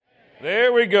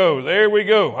There we go. There we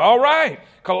go. All right.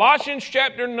 Colossians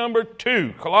chapter number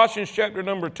 2. Colossians chapter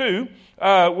number 2.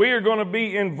 We are going to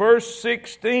be in verse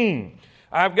 16.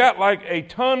 I've got like a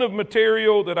ton of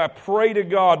material that I pray to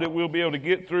God that we'll be able to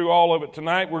get through all of it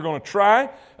tonight. We're going to try.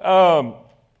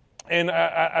 And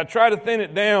I try to thin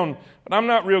it down, but I'm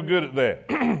not real good at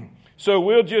that. So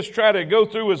we'll just try to go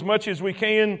through as much as we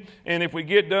can, and if we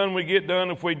get done, we get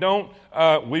done. If we don't,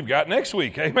 we've got next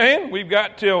week, amen? We've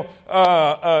got till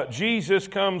Jesus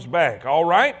comes back, all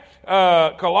right?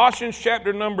 Colossians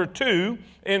chapter number 2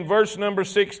 in verse number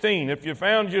 16. If you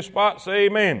found your spot, say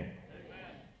amen. Amen.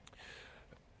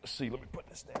 Let's see, let me put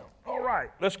this down. All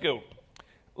right, let's go.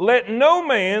 Let no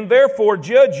man therefore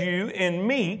judge you in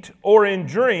meat or in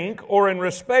drink or in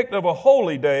respect of a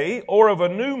holy day or of a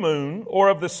new moon or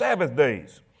of the Sabbath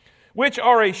days, which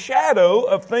are a shadow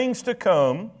of things to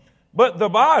come, but the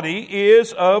body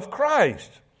is of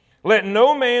Christ. Let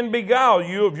no man beguile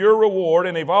you of your reward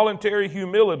in a voluntary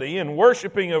humility and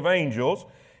worshiping of angels,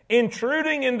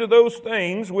 intruding into those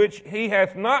things which he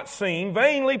hath not seen,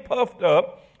 vainly puffed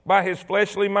up by his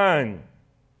fleshly mind,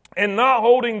 and not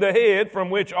holding the head, from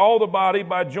which all the body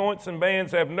by joints and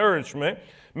bands have nourishment,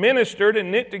 ministered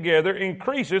and knit together,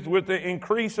 increaseth with the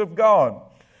increase of God.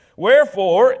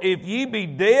 Wherefore, if ye be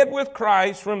dead with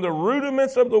Christ from the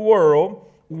rudiments of the world,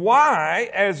 why,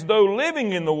 as though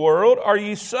living in the world, are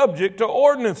ye subject to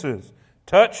ordinances?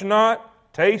 Touch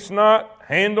not, taste not,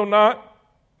 handle not,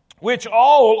 which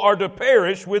all are to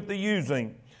perish with the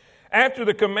using, after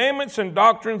the commandments and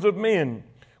doctrines of men,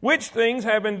 which things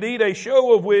have indeed a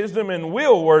show of wisdom and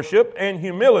will worship and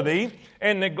humility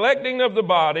and neglecting of the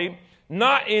body,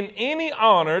 not in any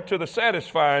honor to the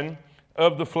satisfying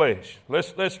of the flesh.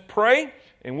 Let's pray,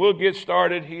 and we'll get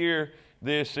started here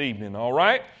this evening, all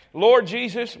right? Lord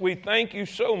Jesus, we thank you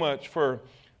so much for,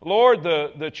 Lord,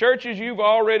 the churches you've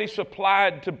already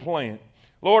supplied to plant.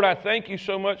 Lord, I thank you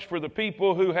so much for the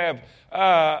people who have,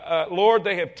 Lord,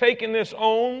 they have taken this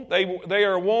on. They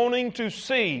are wanting to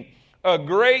see a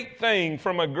great thing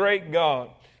from a great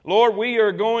God. Lord, we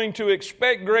are going to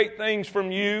expect great things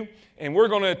from you, and we're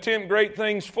going to attempt great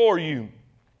things for you.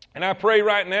 And I pray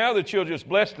right now that you'll just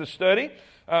bless the study.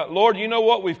 Lord, you know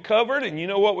what we've covered, and you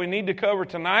know what we need to cover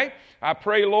tonight. I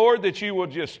pray, Lord, that you will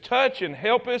just touch and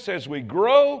help us as we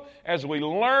grow, as we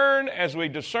learn, as we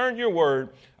discern your word.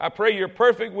 I pray your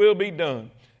perfect will be done.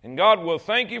 And God will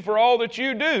thank you for all that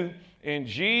you do. In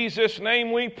Jesus'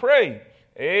 name we pray.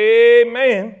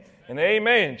 Amen. And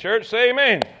amen. Church, say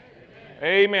amen.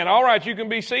 Amen. All right, you can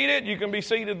be seated. You can be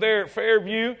seated there at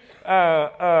Fairview.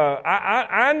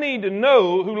 I need to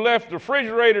know who left the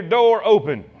refrigerator door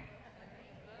open.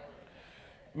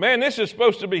 Man, this is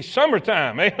supposed to be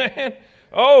summertime, amen?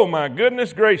 Oh, my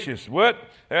goodness gracious. What?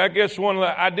 I guess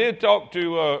I did talk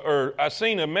to, or I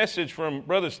seen a message from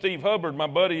Brother Steve Hubbard, my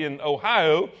buddy in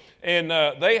Ohio, and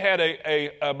they had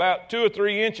about 2 or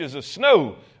 3 inches of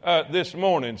snow this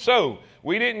morning. So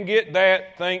we didn't get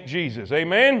that, thank Jesus.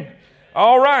 Amen?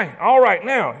 All right.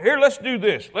 Now, here, let's do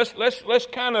this. Let's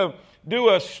kind of do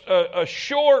a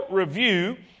short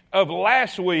review of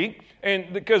last week,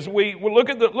 and because we look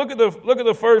at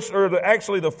the first, or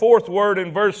the fourth word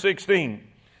in verse 16.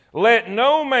 Let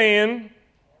no man,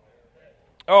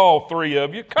 all 3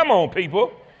 of you, come on,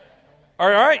 people. All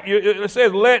right, it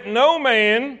says, let no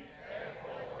man.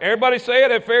 Everybody say it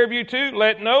at Fairview too.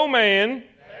 Let no man.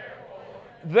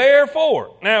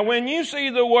 Therefore. Now, when you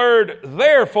see the word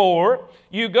therefore,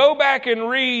 you go back and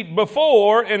read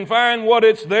before and find what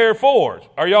it's there for.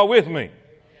 Are y'all with me?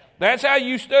 That's how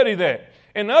you study that.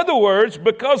 In other words,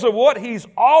 because of what he's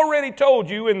already told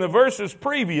you in the verses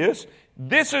previous,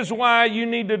 this is why you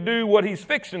need to do what he's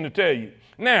fixing to tell you.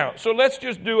 Now, so let's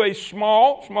just do a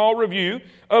small review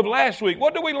of last week.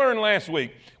 What did we learn last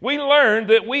week? We learned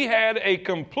that we had a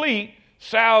complete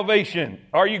salvation.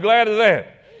 Are you glad of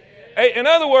that? In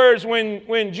other words,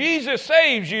 when Jesus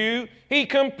saves you, he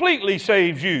completely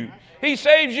saves you. He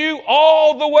saves you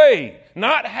all the way.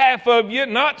 Not half of you,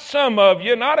 not some of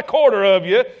you, not a quarter of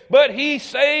you, but he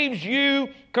saves you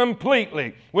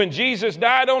completely. When Jesus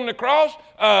died on the cross,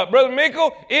 Brother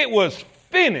Mickle, it was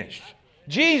finished.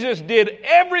 Jesus did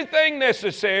everything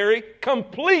necessary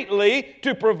completely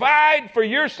to provide for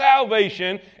your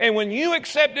salvation. And when you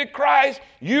accepted Christ,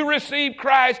 you received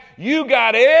Christ, you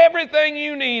got everything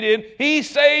you needed. He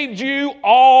saved you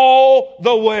all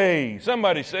the way.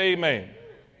 Somebody say amen.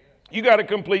 You got a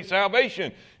complete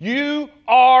salvation. You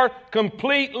are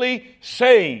completely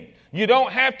saved. You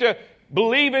don't have to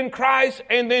believe in Christ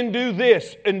and then do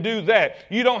this and do that.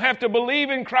 You don't have to believe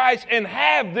in Christ and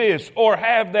have this or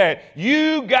have that.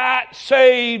 You got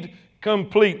saved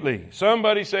completely.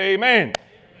 Somebody say amen.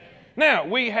 Now,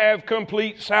 we have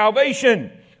complete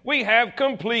salvation. We have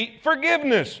complete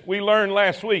forgiveness. We learned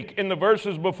last week in the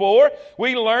verses before,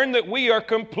 we learned that we are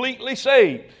completely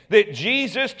saved. That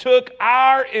Jesus took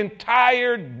our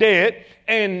entire debt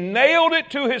and nailed it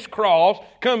to His cross,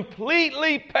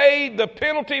 completely paid the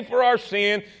penalty for our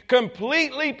sin,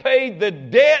 completely paid the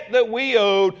debt that we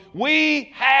owed.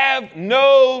 We have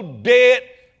no debt,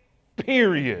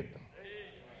 period.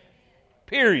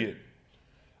 Period.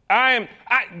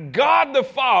 God the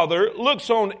Father looks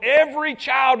on every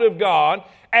child of God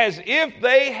as if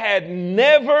they had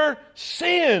never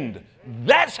sinned.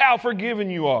 That's how forgiven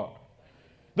you are.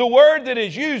 The word that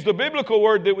is used, the biblical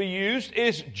word that we use,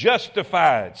 is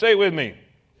justified. Say it with me.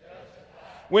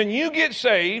 When you get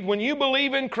saved, when you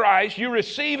believe in Christ, you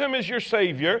receive Him as your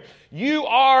Savior, you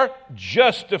are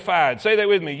justified. Say that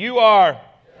with me. You are.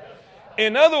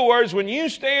 In other words, when you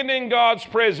stand in God's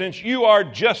presence, you are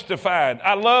justified.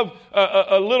 I love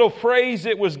a little phrase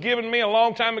that was given me a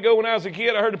long time ago when I was a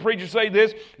kid. I heard a preacher say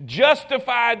this.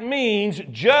 Justified means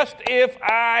just if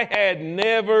I had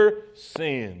never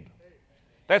sinned.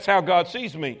 That's how God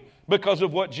sees me because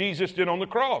of what Jesus did on the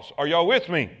cross. Are y'all with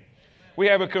me? We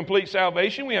have a complete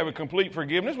salvation. We have a complete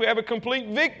forgiveness. We have a complete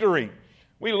victory.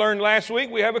 We learned last week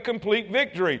we have a complete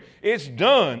victory. It's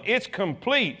done. It's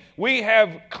complete. We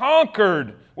have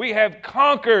conquered. We have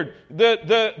conquered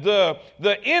the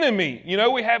enemy. You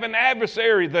know, we have an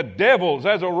adversary, the devils,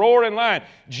 as a roaring lion.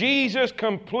 Jesus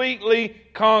completely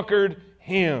conquered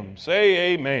him.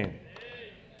 Say amen.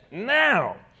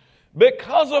 Now,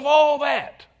 because of all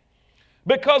that,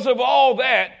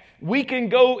 we can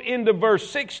go into verse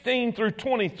 16 through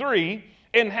 23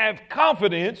 and have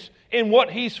confidence in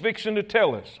what he's fixing to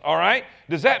tell us. All right?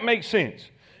 Does that make sense?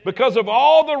 Because of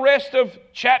all the rest of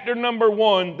chapter number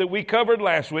 1 that we covered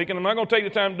last week, and I'm not going to take the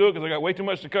time to do it because I got way too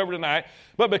much to cover tonight,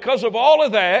 but because of all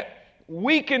of that,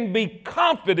 we can be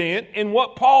confident in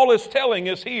what Paul is telling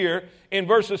us here in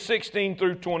verses 16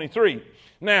 through 23.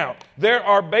 Now, there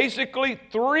are basically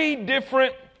three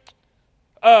different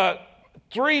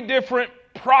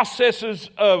processes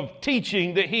of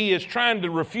teaching that he is trying to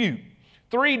refute.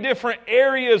 Three different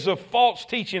areas of false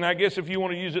teaching, I guess, if you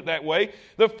want to use it that way.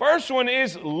 The first one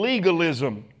is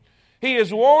legalism. He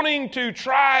is wanting to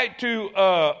try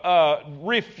to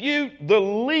refute the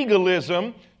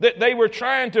legalism that they were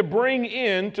trying to bring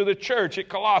into the church at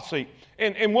Colossae.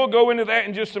 And we'll go into that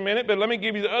in just a minute, but let me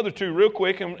give you the other two real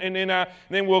quick, and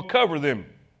then we'll cover them.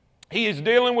 He is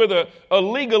dealing with a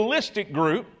legalistic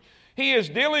group. He is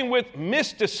dealing with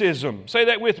mysticism. Say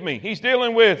that with me. He's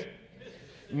dealing with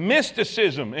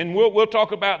mysticism, and we'll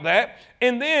talk about that.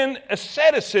 And then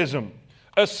asceticism.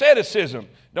 Asceticism.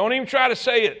 Don't even try to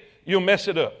say it. You'll mess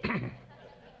it up.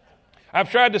 I've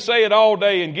tried to say it all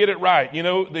day and get it right. You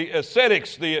know, the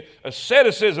ascetics, the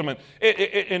asceticism,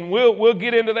 and we'll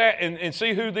get into that and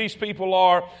see who these people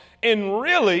are. And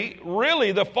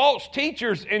really, the false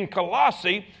teachers in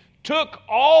Colossae took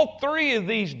all three of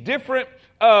these different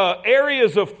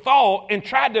areas of thought and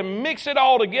tried to mix it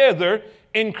all together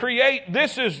and create,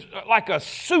 this is like a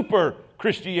super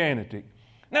Christianity.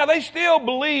 Now, they still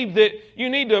believe that you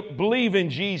need to believe in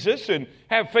Jesus and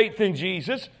have faith in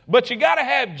Jesus, but you got to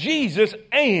have Jesus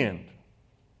and.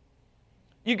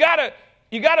 You got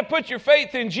to put your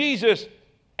faith in Jesus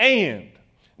and.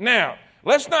 Now,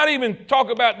 let's not even talk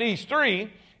about these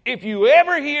three. If you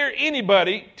ever hear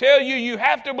anybody tell you you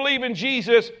have to believe in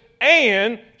Jesus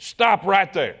and, stop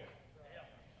right there.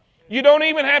 You don't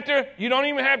even have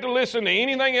to listen to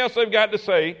anything else they've got to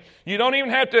say. You don't even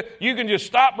have to, you can just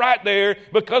stop right there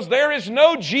because there is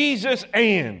no Jesus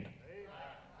and.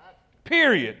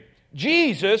 Period.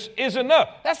 Jesus is enough.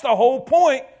 That's the whole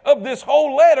point of this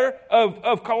whole letter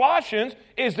of Colossians,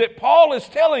 is that Paul is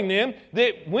telling them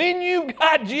that when you've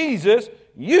got Jesus,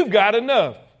 you've got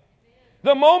enough.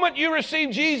 The moment you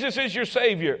receive Jesus as your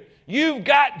Savior, you've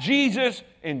got Jesus,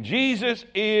 and Jesus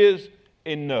is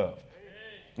enough.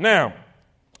 Now,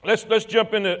 let's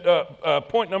jump into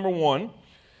point number 1,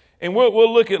 and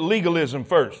we'll look at legalism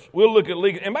first. We'll look at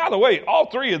legal. And by the way, all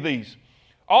three of these,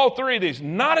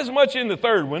 not as much in the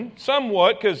third one,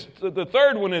 somewhat, because the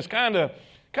third one is kind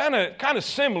of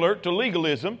similar to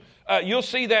legalism. You'll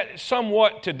see that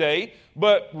somewhat today,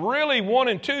 but really 1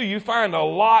 and 2 you find a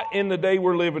lot in the day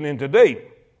we're living in today.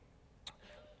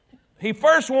 He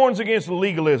first warns against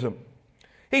legalism.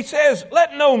 He says,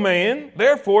 "Let no man,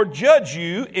 therefore, judge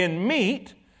you in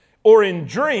meat, or in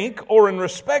drink, or in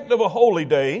respect of a holy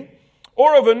day,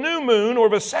 or of a new moon, or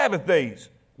of a Sabbath days,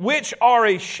 which are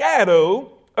a shadow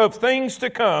of things to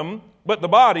come, but the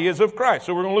body is of Christ."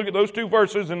 So we're going to look at those two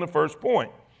verses in the first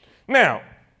point. Now,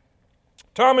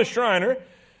 Thomas Schreiner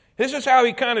This is how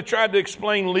he kind of tried to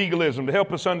explain legalism to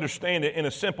help us understand it in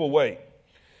a simple way.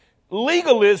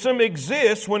 Legalism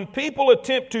exists when people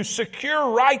attempt to secure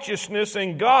righteousness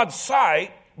in God's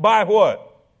sight by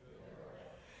what?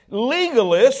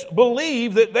 Legalists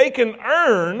believe that they can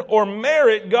earn or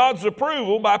merit God's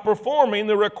approval by performing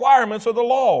the requirements of the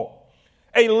law.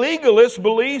 A legalist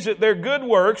believes that their good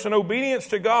works and obedience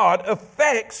to God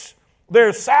affects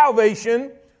their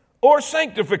salvation or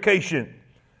sanctification.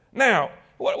 Now,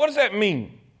 what does that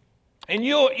mean? And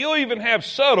you'll even have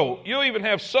subtle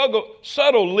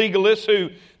legalists who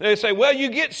they say, well, you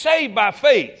get saved by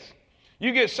faith.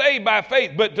 You get saved by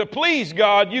faith, but to please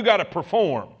God, you got to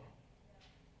perform.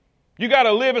 You got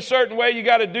to live a certain way. You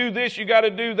got to do this. You got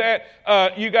to do that.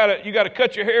 You got to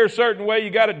cut your hair a certain way. You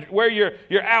got to wear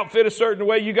your outfit a certain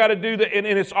way. You got to do that, and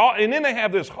it's all. And then they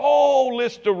have this whole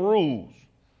list of rules,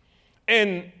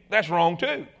 and that's wrong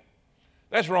too.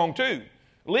 That's wrong too.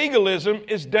 Legalism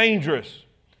is dangerous.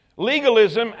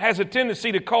 Legalism has a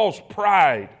tendency to cause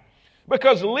pride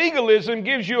because legalism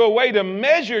gives you a way to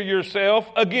measure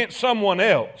yourself against someone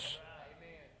else.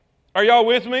 Are y'all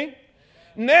with me?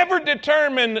 Never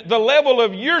determine the level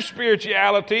of your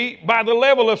spirituality by the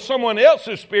level of someone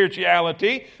else's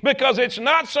spirituality, because it's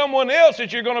not someone else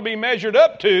that you're going to be measured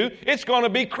up to. It's going to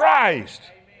be Christ.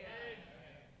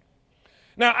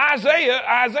 Now,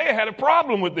 Isaiah had a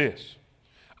problem with this.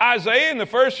 Isaiah, in the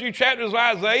first few chapters of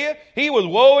Isaiah, he was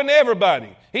woeing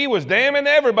everybody. He was damning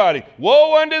everybody.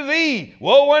 Woe unto thee,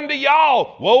 woe unto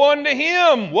y'all, woe unto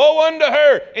him, woe unto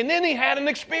her. And then he had an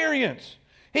experience.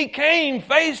 He came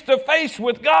face to face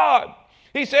with God.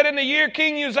 He said, in the year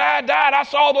King Uzziah died, I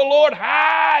saw the Lord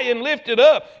high and lifted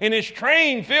up, and his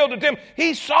train filled the temple.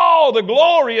 He saw the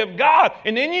glory of God.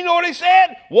 And then you know what he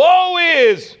said? Woe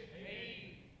is.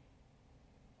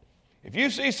 If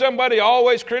you see somebody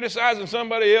always criticizing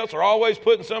somebody else or always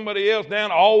putting somebody else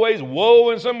down, always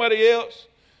woeing somebody else,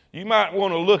 you might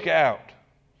want to look out.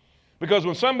 Because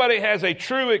when somebody has a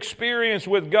true experience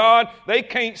with God, they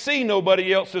can't see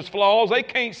nobody else's flaws. They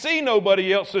can't see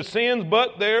nobody else's sins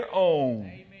but their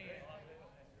own.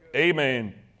 Amen.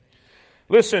 Amen.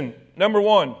 Listen, number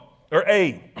one, or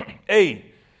A,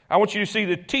 I want you to see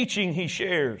the teaching he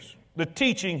shares. The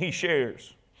teaching he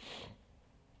shares.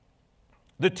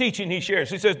 The teaching he shares.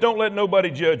 He says, don't let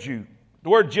nobody judge you. The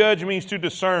word judge means to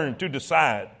discern, to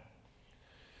decide.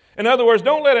 In other words,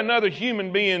 don't let another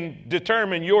human being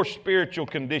determine your spiritual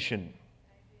condition.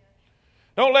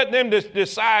 Don't let them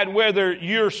decide whether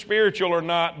you're spiritual or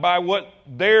not by what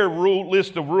their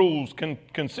list of rules can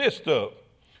consist of.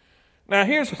 Now,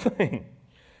 here's the thing.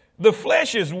 The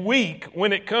flesh is weak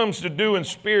when it comes to doing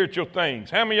spiritual things.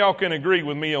 How many of y'all can agree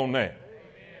with me on that?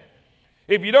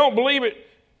 If you don't believe it,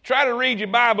 try to read your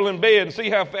Bible in bed and see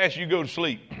how fast you go to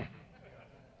sleep.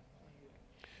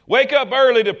 Wake up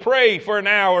early to pray for an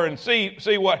hour and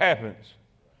see what happens.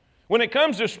 When it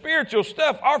comes to spiritual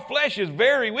stuff, our flesh is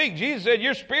very weak. Jesus said,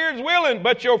 your spirit's willing,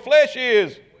 but your flesh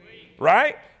is weak.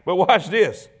 Right? But watch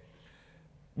this.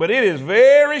 But it is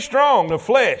very strong. The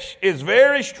flesh is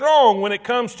very strong when it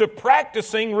comes to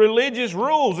practicing religious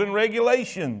rules and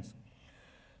regulations.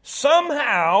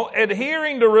 Somehow,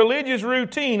 adhering to religious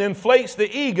routine inflates the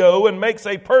ego and makes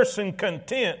a person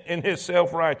content in his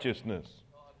self-righteousness.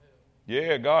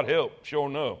 Yeah, God help, sure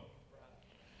enough.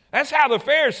 That's how the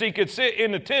Pharisee could sit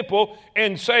in the temple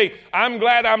and say, I'm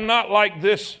glad I'm not like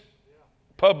this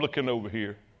publican over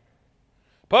here.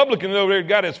 Publican over there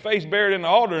got his face buried in the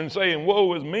altar and saying,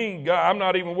 woe is me, God, I'm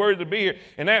not even worthy to be here.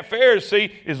 And that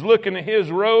Pharisee is looking at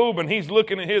his robe and he's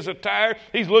looking at his attire.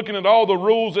 He's looking at all the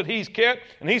rules that he's kept.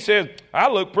 And he says, I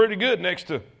look pretty good next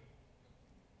to.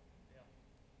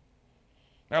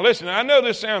 Now listen, I know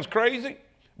this sounds crazy,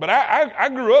 but I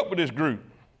grew up with this group.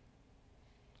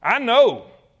 I know.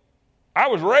 I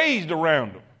was raised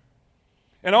around them.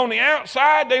 And on the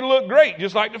outside, they look great,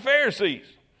 just like the Pharisees.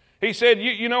 He said,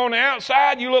 you know, on the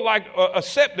outside, you look like a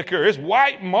sepulcher. It's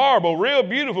white marble, real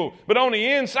beautiful. But on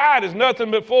the inside, it's nothing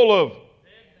but full of.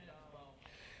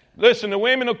 Listen, the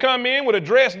women will come in with a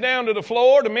dress down to the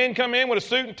floor. The men come in with a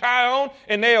suit and tie on.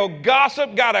 And they'll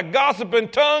gossip, got a gossiping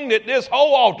tongue that this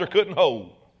whole altar couldn't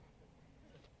hold.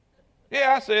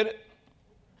 Yeah, I said it.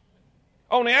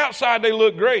 On the outside, they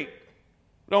look great.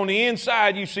 But on the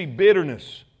inside, you see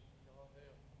bitterness.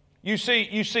 You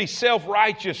see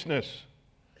self-righteousness.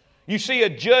 You see a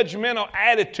judgmental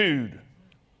attitude,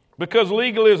 because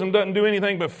legalism doesn't do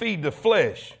anything but feed the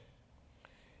flesh.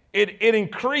 It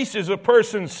increases a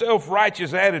person's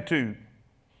self-righteous attitude.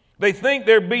 They think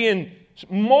they're being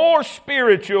more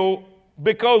spiritual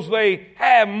because they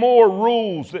have more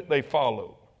rules that they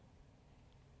follow.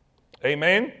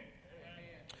 Amen?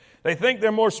 They think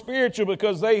they're more spiritual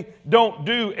because they don't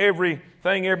do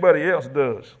everything everybody else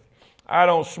does. I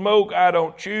don't smoke, I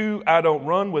don't chew, I don't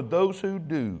run with those who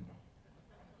do.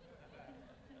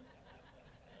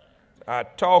 I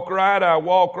talk right, I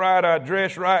walk right, I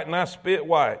dress right, and I spit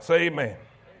white. Say amen.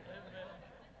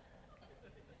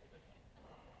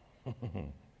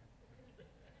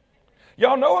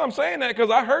 Y'all know I'm saying that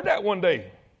because I heard that one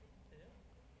day.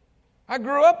 I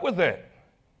grew up with that.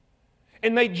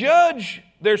 And they judge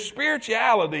their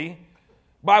spirituality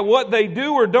by what they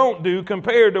do or don't do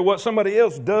compared to what somebody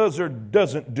else does or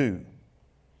doesn't do.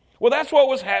 Well, that's what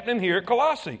was happening here at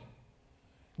Colossae.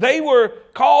 They were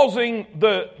causing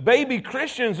the baby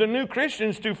Christians and new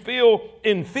Christians to feel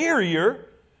inferior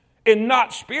and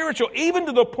not spiritual, even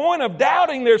to the point of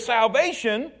doubting their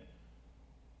salvation,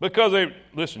 because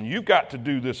listen, you've got to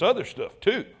do this other stuff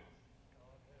too.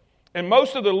 And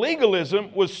most of the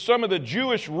legalism was some of the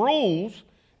Jewish rules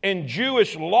and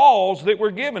Jewish laws that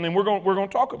were given, and we're going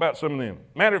to talk about some of them.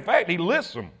 Matter of fact, he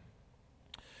lists them.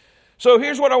 So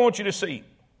here's what I want you to see.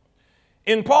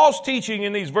 In Paul's teaching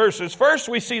in these verses, first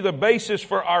we see the basis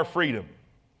for our freedom.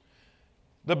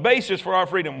 The basis for our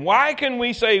freedom. Why can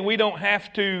we say we don't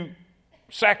have to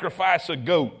sacrifice a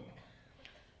goat?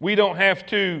 We don't have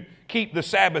to keep the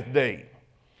Sabbath day.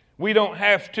 We don't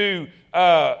have to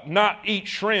not eat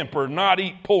shrimp or not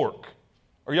eat pork.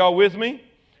 Are y'all with me?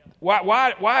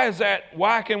 Why is that?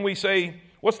 Why can we say,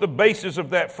 what's the basis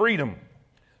of that freedom?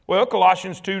 Well,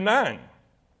 Colossians 2:9.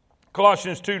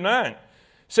 Colossians 2:9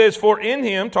 says, for in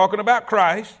him, talking about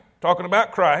Christ,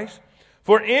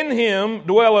 for in him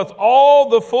dwelleth all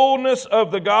the fullness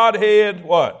of the Godhead,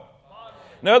 what?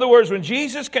 In other words, when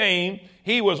Jesus came,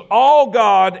 he was all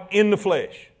God in the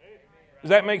flesh. Does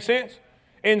that make sense?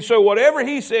 And so whatever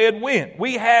he said went.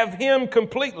 We have him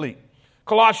completely.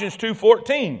 Colossians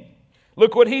 2:14.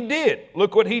 Look what he did.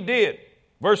 Look what he did.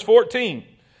 Verse 14.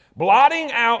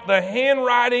 Blotting out the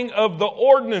handwriting of the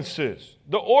ordinances.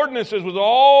 The ordinances was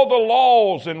all the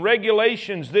laws and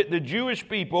regulations that the Jewish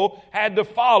people had to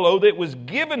follow that was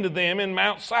given to them in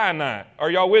Mount Sinai.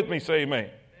 Are y'all with me? Say amen.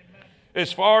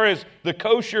 As far as the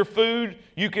kosher food,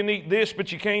 you can eat this,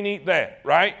 but you can't eat that,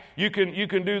 right? You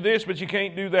can do this, but you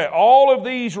can't do that. All of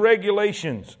these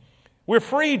regulations, we're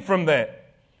freed from that.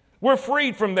 We're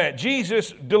freed from that.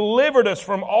 Jesus delivered us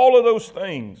from all of those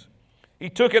things. He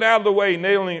took it out of the way,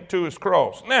 nailing it to his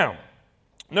cross. Now,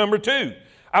 number 2,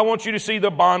 I want you to see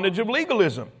the bondage of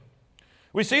legalism.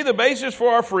 We see the basis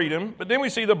for our freedom, but then we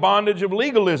see the bondage of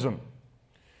legalism.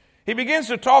 He begins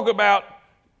to talk about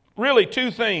really 2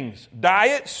 things.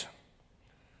 Diets,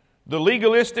 the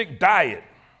legalistic diet.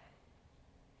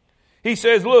 He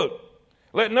says, look,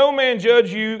 let no man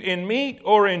judge you in meat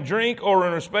or in drink or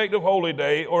in respect of holy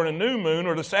day or in a new moon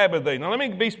or the Sabbath day. Now let me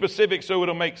be specific so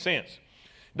it'll make sense.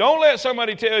 Don't let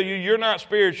somebody tell you you're not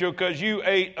spiritual because you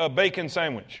ate a bacon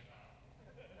sandwich.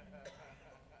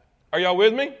 Are y'all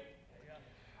with me?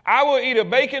 I will eat a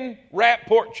bacon wrapped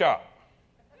pork chop.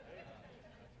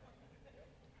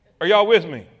 Are y'all with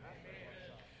me?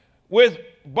 With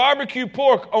barbecue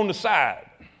pork on the side.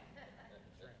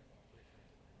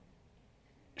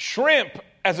 Shrimp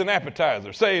as an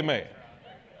appetizer. Say amen.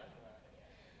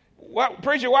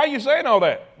 Preacher, why are you saying all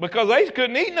that? Because they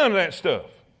couldn't eat none of that stuff.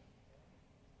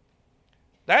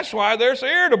 That's why they're so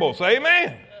irritable. Say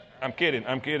amen. I'm kidding.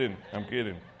 I'm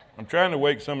trying to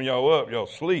wake some of y'all up. Y'all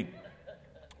sleep.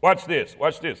 Watch this.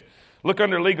 Look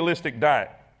under legalistic diet.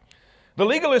 The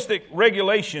legalistic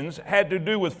regulations had to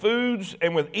do with foods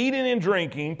and with eating and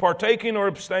drinking, partaking or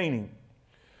abstaining.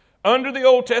 Under the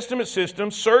Old Testament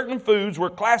system, certain foods were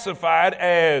classified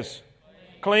as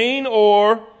clean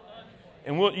or,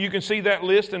 and you can see that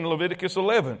list in Leviticus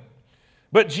 11.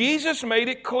 But Jesus made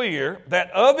it clear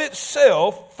that of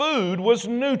itself, food was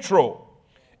neutral.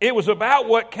 It was about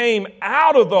what came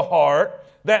out of the heart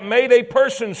that made a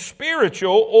person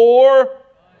spiritual or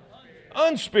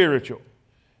unspiritual.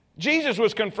 Jesus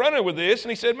was confronted with this, and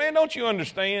he said, man, don't you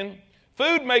understand?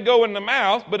 Food may go in the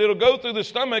mouth, but it'll go through the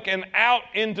stomach and out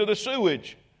into the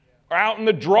sewage, or out in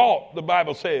the draught, the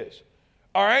Bible says.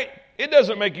 All right? It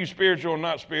doesn't make you spiritual or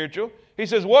not spiritual. He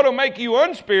says what will make you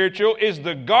unspiritual is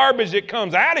the garbage that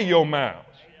comes out of your mouth.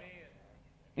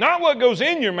 Not what goes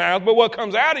in your mouth, but what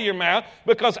comes out of your mouth,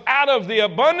 because out of the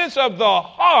abundance of the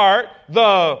heart,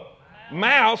 the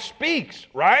mouth speaks,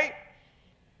 right?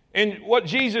 And what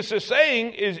Jesus is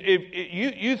saying is if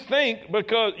you think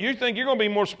you're going to be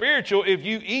more spiritual if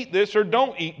you eat this or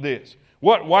don't eat this.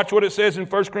 Watch what it says in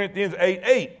 1 Corinthians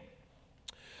 8:8.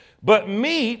 But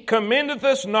meat commendeth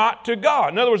us not to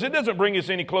God. In other words, it doesn't bring us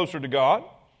any closer to God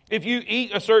if you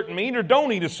eat a certain meat or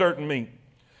don't eat a certain meat.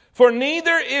 For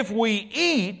neither if we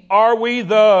eat are we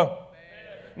the,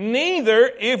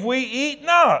 neither if we eat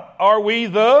not are we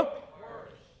the.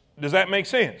 Does that make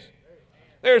sense?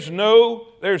 There's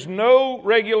no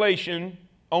regulation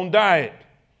on diet.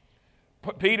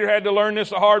 Peter had to learn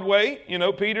this the hard way. You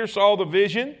know, Peter saw the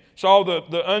vision, saw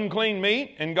the unclean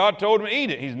meat, and God told him to eat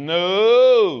it. He's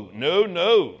no,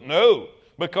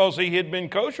 because he had been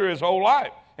kosher his whole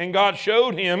life. And God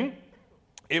showed him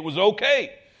it was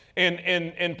okay.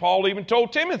 And Paul even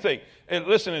told Timothy,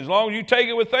 listen, as long as you take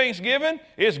it with thanksgiving,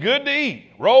 it's good to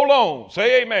eat. Roll on.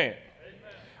 Say amen.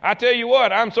 I tell you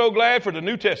what, I'm so glad for the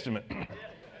New Testament.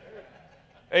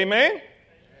 Amen?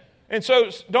 And so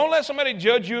don't let somebody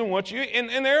judge you and what you,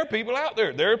 and there are people out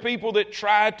there. There are people that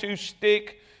try to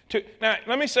stick to, now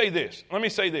let me say this.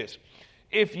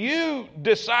 If you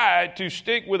decide to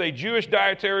stick with a Jewish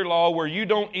dietary law where you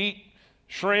don't eat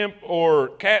shrimp or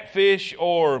catfish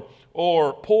or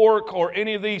pork or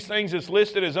any of these things that's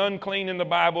listed as unclean in the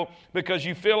Bible because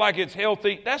you feel like it's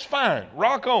healthy, that's fine.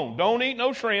 Rock on. Don't eat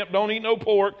no shrimp. Don't eat no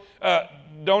pork.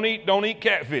 Don't eat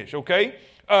catfish, okay?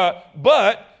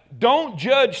 But don't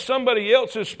judge somebody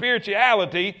else's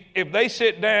spirituality if they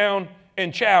sit down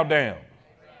and chow down.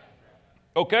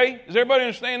 Okay? Does everybody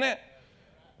understand that?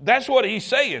 That's what he's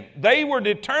saying. They were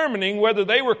determining whether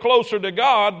they were closer to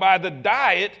God by the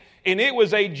diet, and it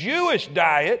was a Jewish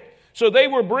diet. So they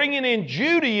were bringing in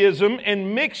Judaism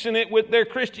and mixing it with their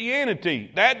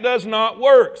Christianity. That does not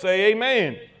work. Say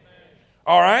amen.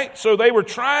 All right? So they were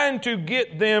trying to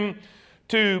get them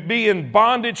to be in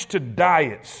bondage to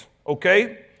diets.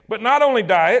 Okay? But not only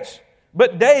diets,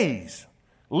 but days.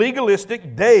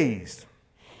 Legalistic days.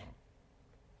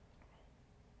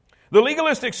 The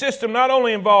legalistic system not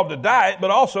only involved a diet,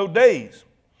 but also days.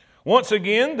 Once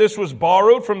again, this was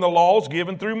borrowed from the laws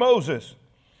given through Moses.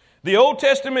 The Old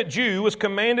Testament Jew was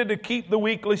commanded to keep the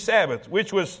weekly Sabbath,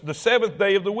 which was the seventh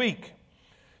day of the week.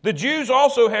 The Jews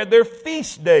also had their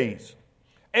feast days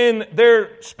and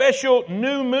their special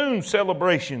new moon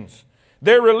celebrations.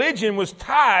 Their religion was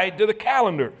tied to the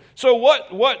calendar. So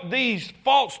what these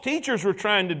false teachers were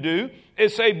trying to do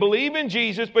is say, believe in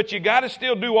Jesus, but you got to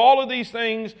still do all of these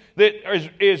things that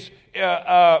is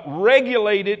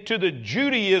regulated to the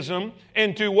Judaism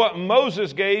and to what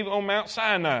Moses gave on Mount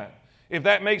Sinai. If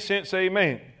that makes sense, say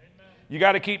amen. You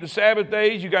got to keep the Sabbath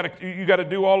days. You got to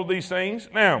do all of these things.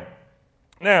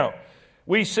 Now,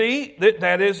 we see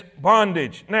that is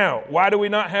bondage. Now, why do we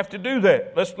not have to do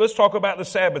that? Let's talk about the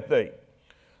Sabbath day.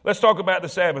 Let's talk about the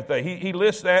Sabbath day. He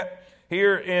lists that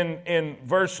here in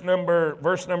verse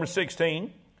number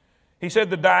 16. He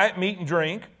said the diet, meat and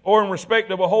drink, or in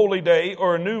respect of a holy day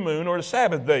or a new moon or the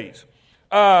Sabbath days.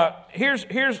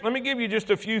 Let me give you just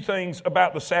a few things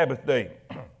about the Sabbath day.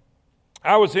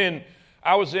 I was in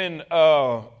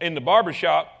the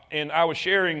barbershop, and I was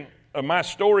sharing my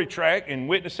story track and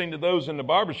witnessing to those in the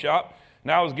barbershop.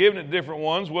 And I was giving it to different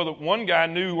ones. Well, one guy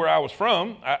knew where I was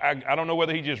from. I don't know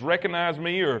whether he just recognized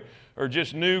me or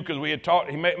just knew because we had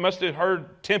talked. He must have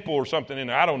heard Temple or something in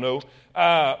there. I don't know.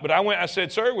 But I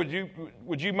said, sir, would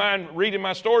you mind reading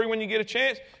my story when you get a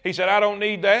chance? He said, I don't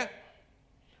need that.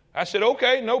 I said,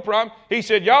 okay, no problem. He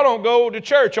said, y'all don't go to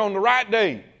church on the right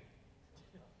day.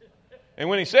 And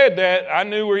when he said that, I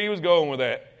knew where he was going with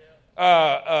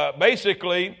that.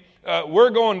 Basically,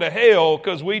 we're going to hell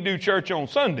because we do church on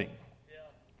Sunday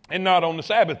and not on the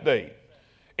Sabbath day.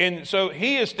 And so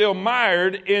he is still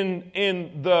mired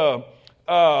in the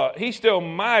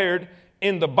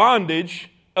bondage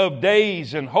of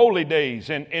days and holy days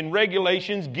and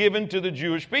regulations given to the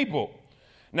Jewish people.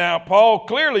 Now, Paul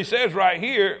clearly says right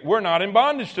here, we're not in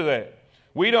bondage to that.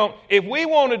 If we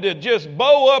wanted to just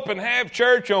bow up and have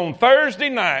church on Thursday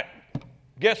night,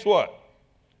 guess what?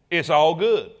 It's all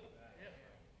good.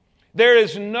 There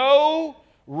is no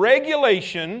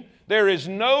regulation, there is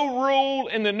no rule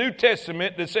in the New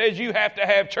Testament that says you have to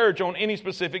have church on any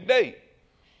specific day.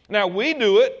 Now, we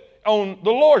do it on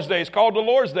the Lord's Day. It's called the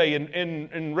Lord's Day.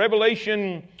 In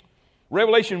Revelation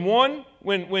 1,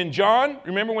 when John,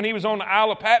 remember when he was on the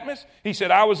Isle of Patmos, he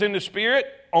said, I was in the Spirit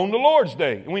on the Lord's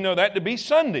Day. And we know that to be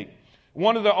Sunday.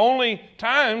 One of the only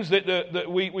times that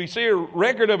we see a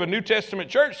record of a New Testament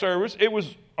church service, it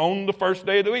was on the first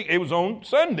day of the week. It was on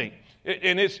Sunday.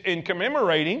 And it's in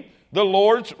commemorating the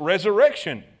Lord's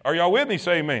resurrection. Are y'all with me?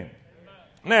 Say amen.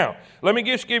 Now, let me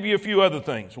just give you a few other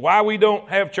things. Why we don't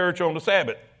have church on the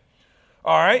Sabbath.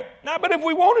 All right? Now, but if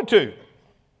we wanted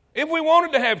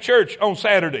to have church on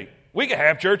Saturday, we could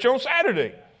have church on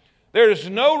Saturday. There is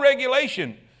no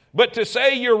regulation. But to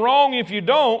say you're wrong if you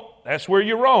don't, that's where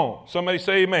you're wrong. Somebody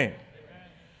say amen.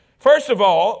 First of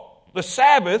all, The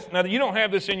Sabbath, now you don't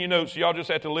have this in your notes, so y'all just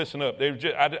have to listen up.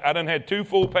 I done had 2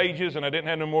 full pages and I didn't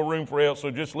have no more room for else,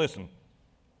 so just listen.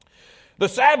 The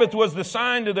Sabbath was the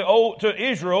sign to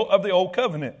Israel of the Old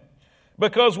Covenant.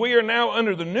 Because we are now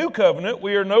under the New Covenant,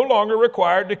 we are no longer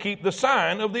required to keep the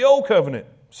sign of the Old Covenant.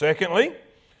 Secondly,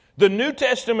 the New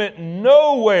Testament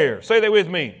nowhere, say that with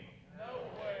me,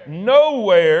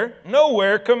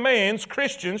 nowhere commands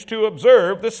Christians to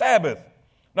observe the Sabbath.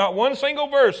 Not one single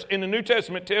verse in the New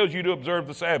Testament tells you to observe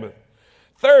the Sabbath.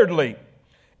 Thirdly,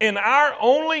 in our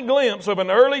only glimpse of an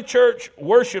early church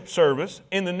worship service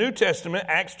in the New Testament,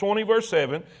 Acts 20 verse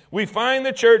 7, we find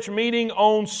the church meeting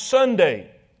on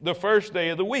Sunday, the first day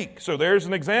of the week. So there's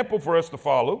an example for us to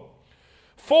follow.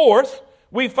 Fourth,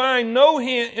 we find no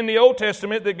hint in the Old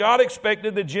Testament that God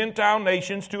expected the Gentile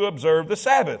nations to observe the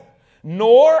Sabbath.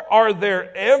 Nor are they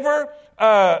ever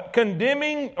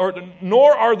condemned.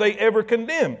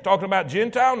 Talking about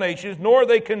Gentile nations, nor are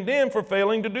they condemned for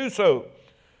failing to do so,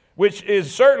 which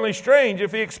is certainly strange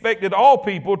if he expected all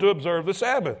people to observe the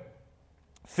Sabbath.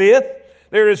 Fifth,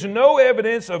 there is no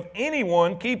evidence of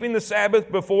anyone keeping the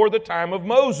Sabbath before the time of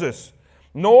Moses,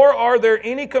 nor are there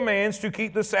any commands to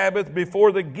keep the Sabbath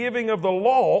before the giving of the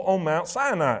law on Mount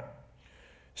Sinai.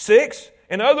 Sixth,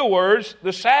 in other words,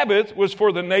 the Sabbath was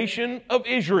for the nation of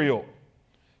Israel,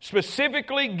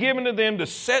 specifically given to them to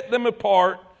set them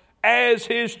apart as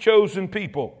His chosen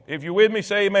people. If you're with me,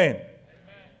 say amen. Amen.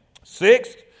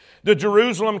 Sixth, the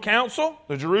Jerusalem Council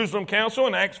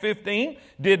in Acts 15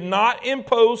 did not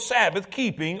impose Sabbath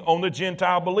keeping on the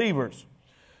Gentile believers.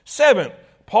 Seventh,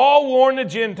 Paul warned the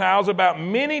Gentiles about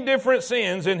many different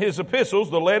sins in his epistles,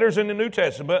 the letters in the New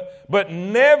Testament, but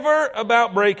never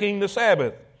about breaking the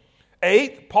Sabbath.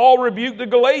 Eighth, Paul rebuked the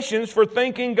Galatians for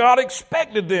thinking God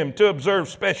expected them to observe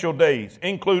special days,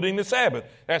 including the Sabbath.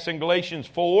 That's in Galatians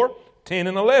 4, 10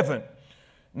 and 11.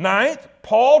 Ninth,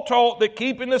 Paul taught that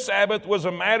keeping the Sabbath was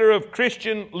a matter of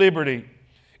Christian liberty.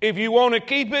 If you want to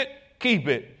keep it, keep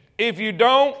it. If you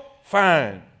don't,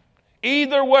 fine.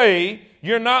 Either way,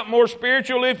 you're not more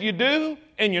spiritual if you do,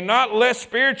 and you're not less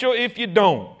spiritual if you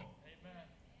don't. Amen.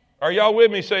 Are y'all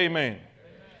with me? Say amen. Amen.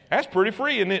 That's pretty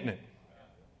freeing, isn't it?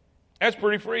 That's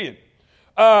pretty freeing.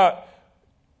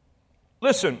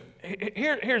 Listen,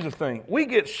 here's the thing. We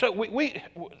get so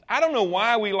I don't know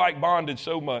why we like bondage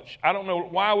so much. I don't know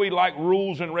why we like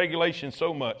rules and regulations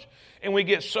so much. And we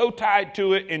get so tied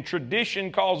to it, and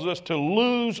tradition causes us to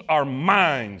lose our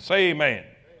minds. Say amen.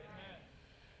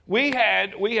 We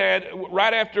had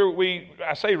right after it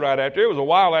was a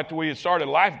while after we had started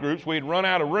life groups, we had run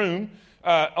out of room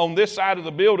on this side of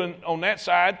the building, on that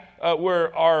side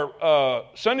where our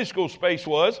Sunday school space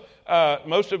was.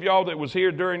 Most of y'all that was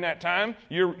here during that time,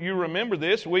 you remember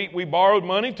this. We borrowed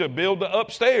money to build the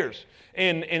upstairs.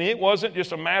 And it wasn't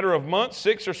just a matter of months,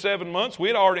 6 or 7 months.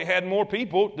 We'd already had more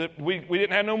people that we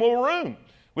didn't have no more room.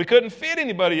 We couldn't fit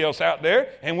anybody else out there,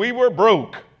 and we were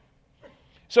broke.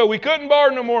 So we couldn't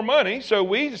borrow no more money, so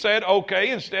we said, okay,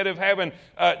 instead of having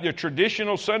the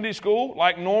traditional Sunday school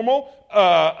like normal,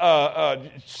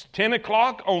 10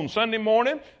 o'clock on Sunday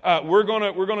morning, we're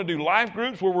gonna do life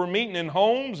groups where we're meeting in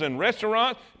homes and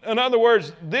restaurants. In other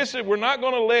words, we're not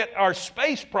going to let our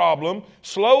space problem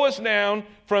slow us down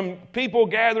from people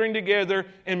gathering together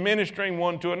and ministering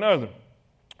one to another.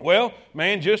 Well,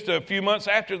 man, just a few months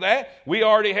after that, we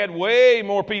already had way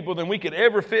more people than we could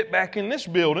ever fit back in this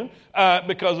building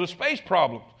because of space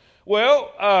problems.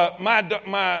 Well,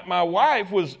 my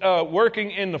wife was working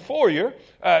in the foyer.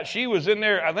 She was in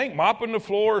there, I think, mopping the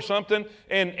floor or something,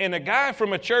 and a guy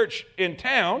from a church in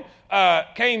town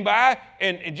came by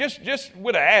and just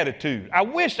with an attitude. I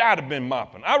wish I'd have been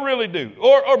mopping. I really do.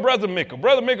 Or Brother Mickle.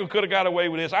 Brother Mickle could have got away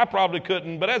with this. I probably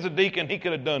couldn't, but as a deacon, he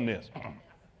could have done this.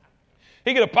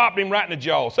 He could have popped him right in the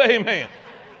jaw. Say amen.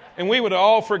 And we would have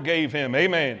all forgave him.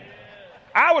 Amen.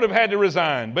 I would have had to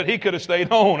resign, but he could have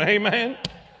stayed on. Amen.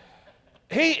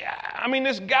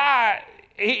 This guy,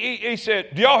 he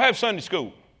said, do y'all have Sunday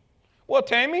school? Well,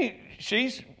 Tammy,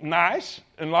 she's nice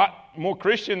and a lot more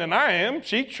Christian than I am.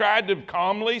 She tried to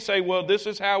calmly say, well, this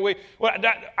is how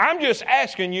I'm just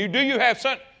asking you, do you have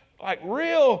Sunday?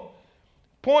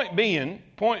 Point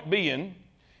being,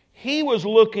 he was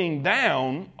looking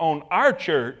down on our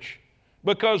church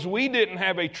because we didn't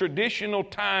have a traditional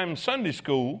time Sunday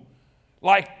school.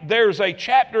 Like there's a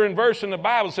chapter and verse in the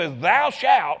Bible that says, thou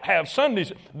shalt have Sunday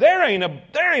school. There ain't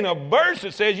a verse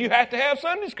that says you have to have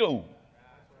Sunday school.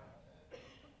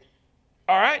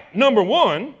 All right, number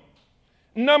one.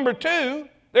 Number two,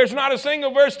 there's not a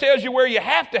single verse that tells you where you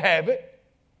have to have it.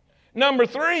 Number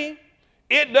three,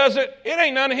 it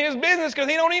ain't none of his business because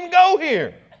he don't even go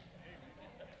here.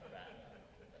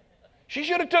 She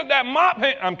should have took that mop.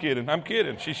 I'm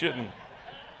kidding. She shouldn't.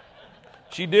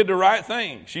 She did the right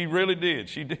thing. She really did.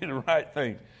 She did the right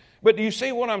thing. But do you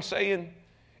see what I'm saying?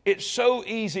 It's so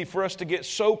easy for us to get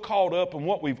so caught up in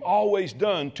what we've always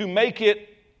done to make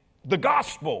it the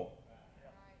gospel.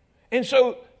 And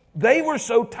so they were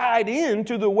so tied in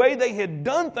to the way they had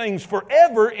done things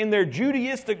forever in their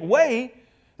Judaistic way,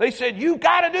 they said, "You've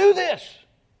got to do this."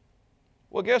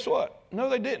 Well, guess what? No,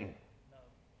 they didn't.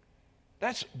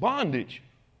 That's bondage.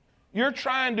 You're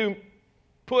trying to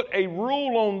put a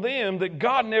rule on them that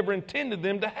God never intended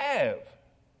them to have.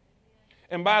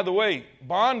 And by the way,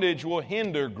 bondage will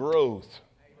hinder growth.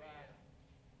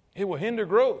 It will hinder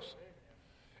growth.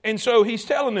 And so he's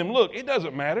telling them, look, it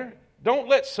doesn't matter. Don't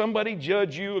let somebody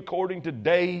judge you according to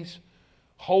days,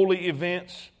 holy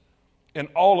events, and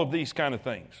all of these kind of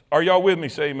things. Are y'all with me?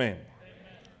 Say amen.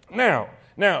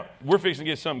 Now, we're fixing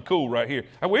to get something cool right here.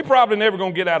 We're probably never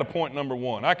going to get out of point number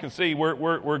one. I can see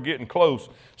we're getting close.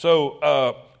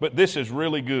 So, but this is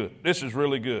really good. This is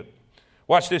really good.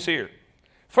 Watch this here.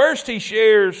 First, he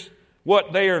shares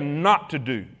what they are not to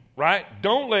do, right?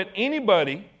 Don't let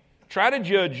anybody try to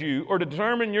judge you or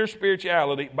determine your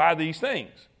spirituality by these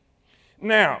things.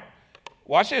 Now,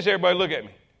 watch this. Everybody look at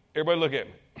me. Everybody look at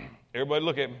me. Everybody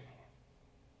look at me.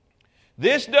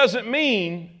 This doesn't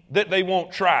mean that they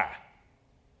won't try.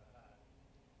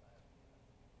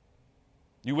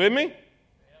 You with me?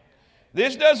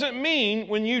 This doesn't mean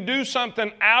when you do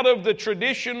something out of the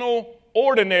traditional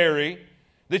ordinary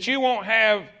that you won't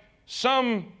have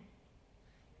some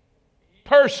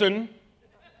person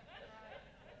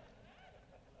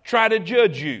try to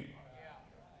judge you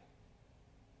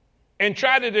and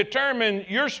try to determine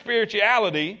your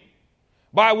spirituality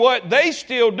by what they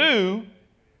still do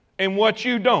and what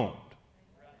you don't.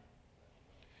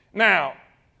 Now,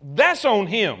 that's on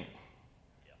him.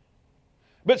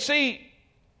 But see,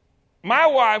 my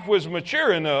wife was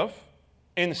mature enough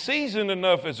and seasoned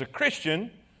enough as a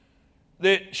Christian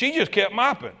that she just kept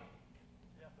mopping.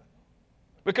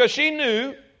 Because she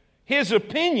knew his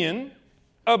opinion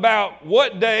about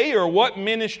what day or what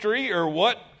ministry or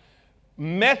what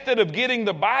method of getting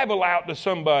the Bible out to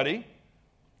somebody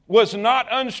was not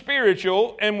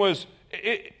unspiritual and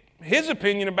his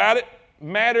opinion about it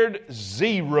mattered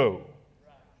zero.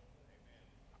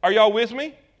 Are y'all with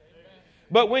me?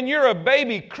 But when you're a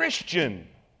baby Christian,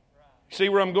 see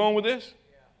where I'm going with this?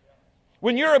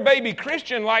 When you're a baby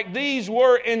Christian like these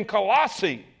were in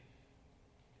Colossae,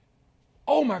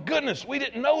 oh my goodness, we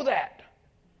didn't know that.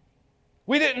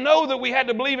 We didn't know that we had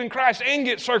to believe in Christ and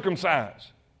get circumcised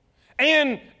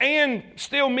and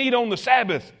still meet on the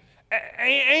Sabbath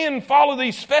and follow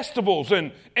these festivals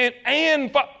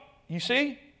you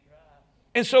see?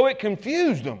 And so it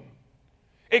confused them.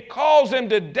 It caused them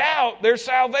to doubt their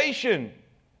salvation.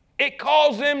 It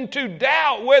caused them to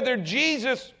doubt whether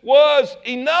Jesus was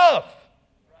enough.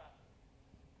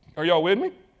 Are y'all with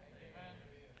me?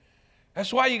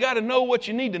 That's why you got to know what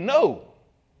you need to know.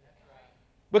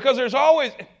 Because there's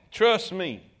always, trust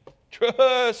me,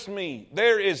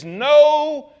 there is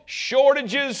no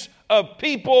shortages of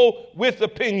people with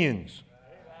opinions.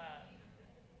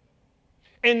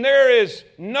 And there is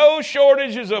no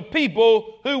shortages of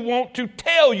people who want to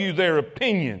tell you their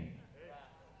opinion.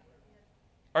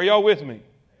 Are y'all with me?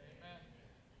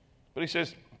 But he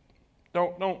says,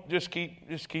 don't just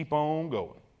keep on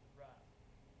going.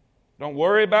 Don't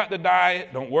worry about the diet.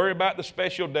 Don't worry about the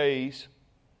special days.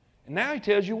 And now he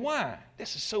tells you why.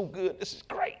 This is so good. This is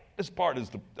great. This part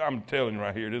is I'm telling you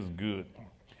right here, this is good.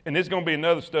 And there's going to be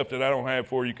another stuff that I don't have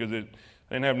for you because I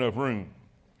didn't have enough room.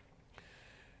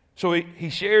 So he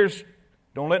shares,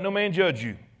 don't let no man judge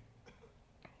you.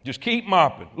 Just keep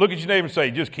mopping. Look at your neighbor and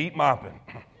say, just keep mopping.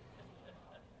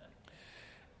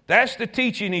 That's the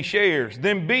teaching he shares.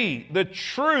 Then B, the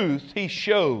truth he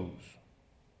shows.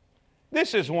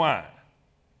 This is why.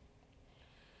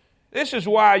 This is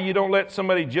why you don't let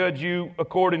somebody judge you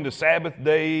according to Sabbath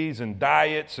days and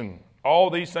diets and all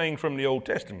these things from the Old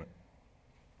Testament.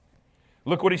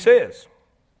 Look what he says.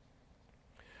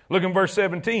 Look in verse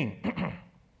 17.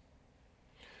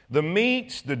 The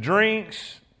meats, the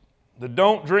drinks, the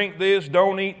don't drink this,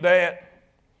 don't eat that,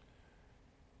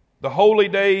 the holy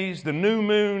days, the new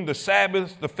moon, the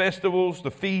Sabbaths, the festivals,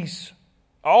 the feasts,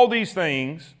 all these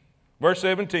things, verse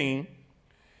 17,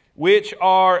 which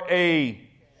are a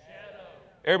shadow.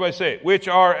 Everybody say it. Which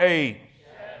are a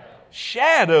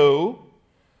shadow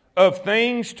of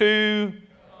things to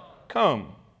come.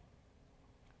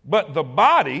 But the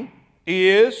body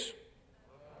is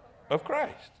of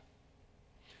Christ.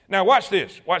 Now watch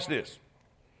this. Watch this.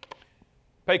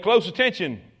 Pay close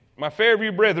attention, my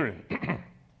Fairview brethren.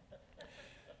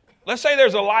 let's say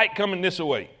there's a light coming this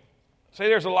way. Say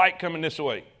there's a light coming this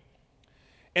way.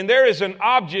 And there is an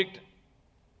object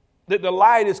that the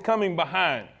light is coming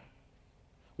behind.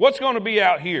 What's going to be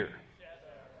out here?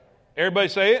 Everybody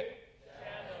say it.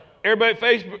 Everybody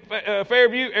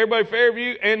Fairview, everybody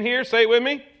Fairview, and here, say it with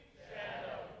me.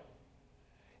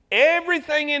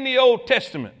 Everything in the Old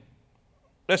Testament.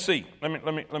 Let's see. Let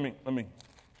me.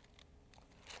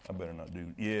 I better not do.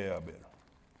 Yeah, I better.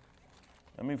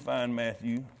 Let me find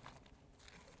Matthew.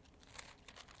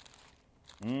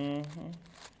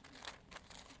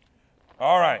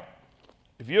 All right.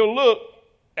 If you'll look,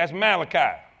 that's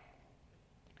Malachi.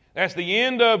 That's the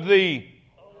end of the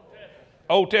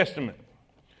Old Testament.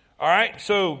 All right.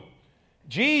 So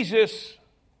Jesus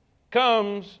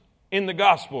comes in the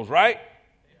Gospels, right?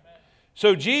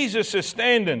 So Jesus is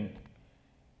standing.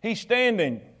 He's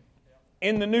standing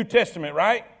in the New Testament,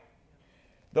 right?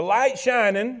 The light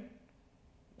shining.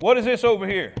 What is this over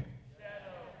here?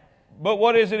 But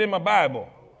what is it in my Bible?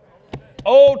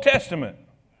 Old Testament.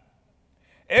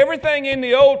 Everything in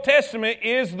the Old Testament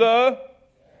is the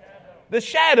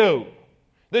shadow.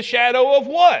 The shadow of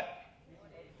what?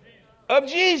 Of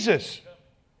Jesus.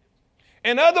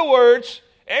 In other words,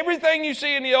 everything you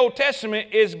see in the Old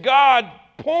Testament is God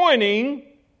pointing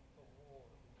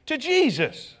to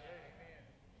Jesus.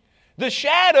 The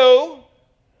shadow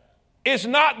is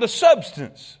not the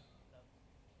substance.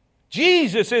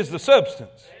 Jesus is the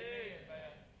substance.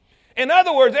 In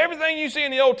other words, everything you see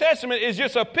in the Old Testament is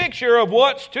just a picture of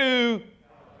what's to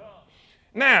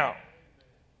now.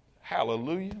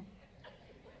 Hallelujah.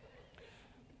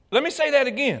 Let me say that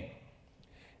again.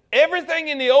 Everything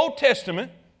in the Old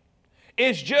Testament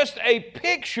is just a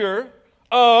picture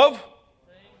of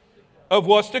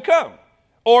what's to come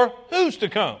or who's to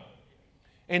come.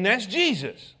 And that's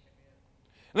Jesus.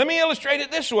 Let me illustrate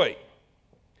it this way.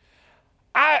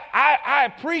 I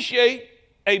appreciate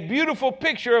a beautiful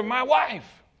picture of my wife.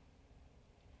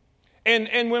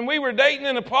 And when we were dating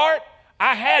and apart,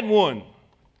 I had one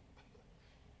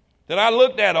that I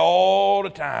looked at all the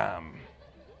time.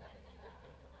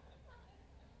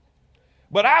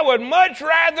 But I would much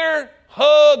rather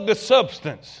hug the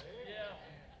substance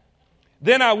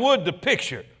than I would the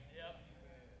picture.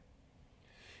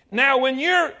 Now, when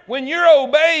you're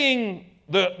obeying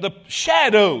the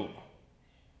shadow,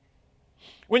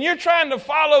 when you're trying to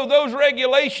follow those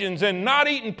regulations and not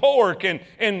eating pork and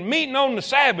meeting on the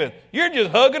Sabbath, you're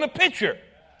just hugging a picture.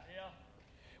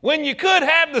 When you could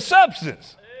have the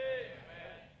substance.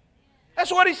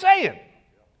 That's what he's saying.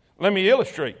 Let me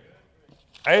illustrate.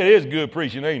 It is good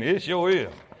preaching, ain't it? It sure is.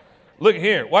 Look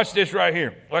here. Watch this right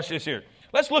here. Watch this here.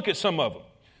 Let's look at some of them.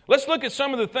 Let's look at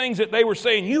some of the things that they were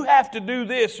saying. You have to do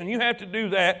this and you have to do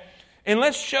that. And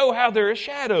let's show how they're a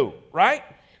shadow, right?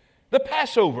 The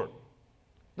Passover.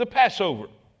 The Passover.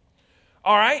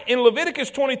 All right. In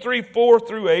Leviticus 23, 4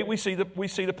 through 8, we see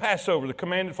the Passover, the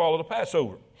command to follow the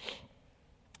Passover.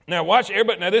 Now watch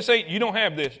everybody. Now this ain't, you don't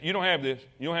have this. You don't have this.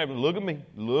 You don't have it. Look at me.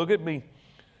 Look at me.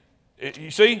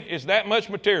 You see, it's that much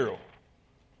material.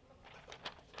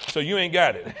 So you ain't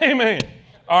got it. Amen.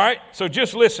 All right, so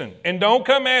just listen. And don't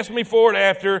come ask me for it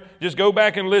after. Just go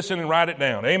back and listen and write it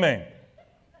down. Amen.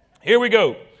 Here we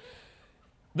go.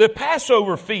 The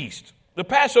Passover feast. The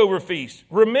Passover feast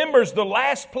remembers the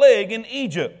last plague in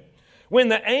Egypt when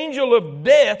the angel of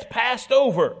death passed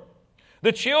over.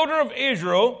 The children of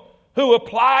Israel who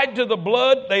applied the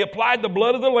blood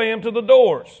of the lamb to the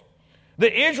doors.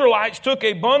 The Israelites took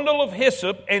a bundle of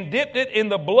hyssop and dipped it in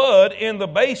the blood in the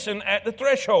basin at the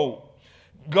threshold.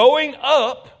 Going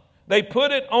up, they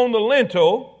put it on the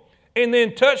lintel and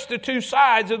then touched the two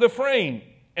sides of the frame.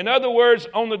 In other words,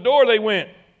 on the door they went.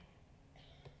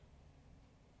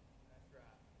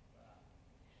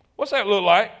 What's that look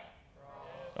like?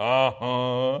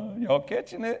 Y'all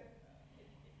catching it?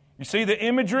 You see the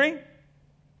imagery?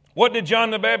 What did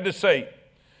John the Baptist say?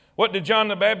 What did John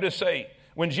the Baptist say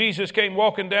when Jesus came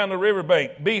walking down the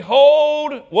riverbank?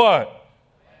 Behold, what?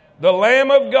 The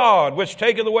Lamb of God, which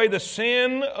taketh away the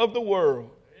sin of the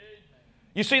world.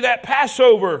 You see, that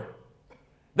Passover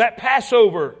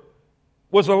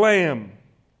was a lamb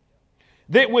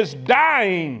that was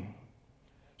dying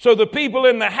so the people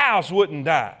in the house wouldn't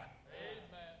die.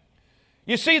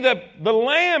 You see, the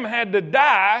lamb had to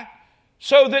die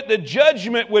so that the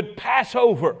judgment would pass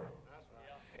over.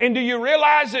 And do you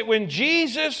realize that when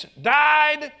Jesus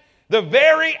died, the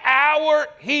very hour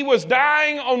he was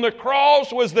dying on the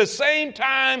cross was the same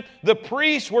time the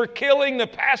priests were killing the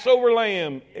Passover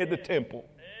lamb at the temple?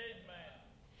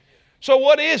 So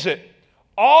what is it?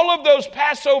 All of those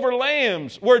Passover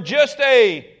lambs were just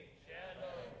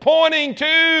pointing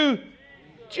to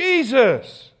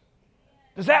Jesus.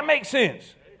 Does that make sense?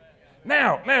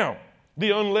 Now,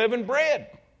 the unleavened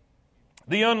bread.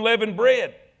 The unleavened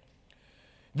bread.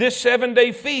 This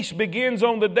 7-day feast begins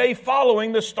on the day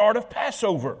following the start of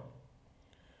Passover.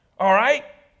 All right?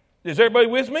 Is everybody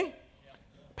with me?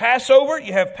 Passover,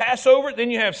 you have Passover, then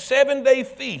you have 7-day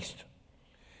feast.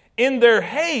 In their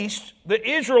haste, the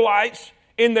Israelites,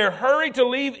 in their hurry to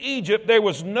leave Egypt, there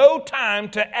was no time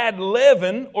to add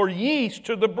leaven or yeast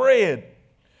to the bread.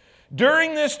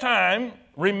 During this time,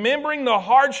 remembering the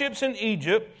hardships in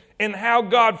Egypt and how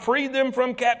God freed them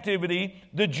from captivity,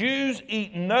 the Jews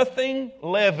eat nothing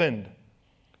leavened.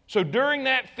 So during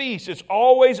that feast, it's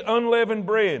always unleavened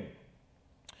bread.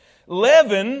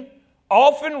 Leaven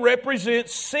often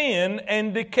represents sin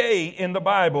and decay in the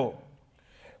Bible.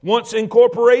 Once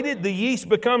incorporated, the yeast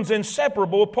becomes an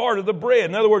inseparable part of the bread.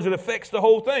 In other words, it affects the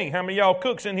whole thing. How many of y'all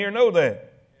cooks in here know that?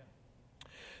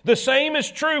 The same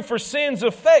is true for sin's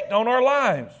effect on our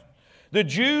lives. The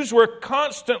Jews were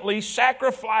constantly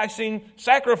sacrificing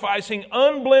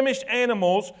unblemished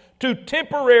animals to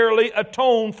temporarily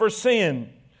atone for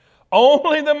sin.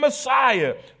 Only the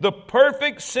Messiah, the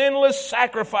perfect sinless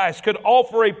sacrifice, could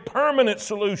offer a permanent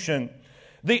solution.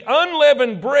 The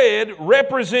unleavened bread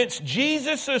represents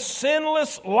Jesus'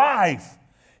 sinless life.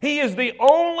 He is the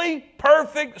only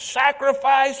perfect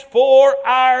sacrifice for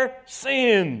our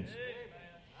sins.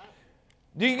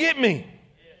 Do you get me?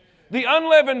 The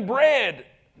unleavened bread,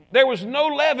 there was no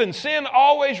leaven. Leaven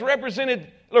always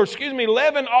represented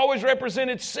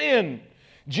sin.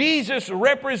 Jesus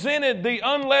represented the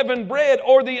unleavened bread,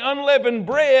 or the unleavened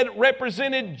bread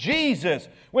represented Jesus.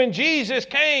 When Jesus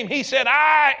came, He said,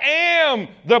 I am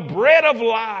the bread of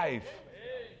life.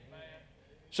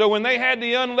 So when they had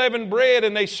the unleavened bread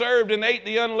and they served and ate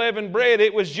the unleavened bread,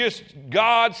 it was just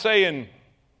God saying,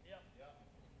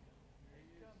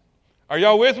 are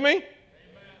y'all with me?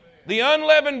 The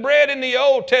unleavened bread in the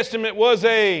Old Testament was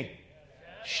a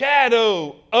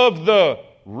shadow of the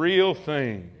real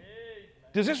thing.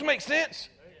 Does this make sense?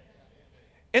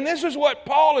 And this is what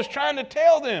Paul is trying to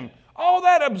tell them. All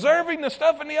that observing the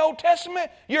stuff in the Old Testament,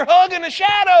 you're hugging a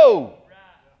shadow.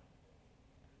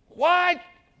 Why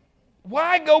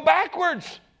go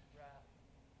backwards?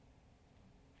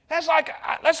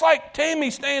 That's like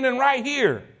Tammy standing right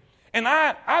here. And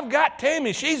I've got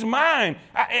Tammy. She's mine.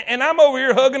 And I'm over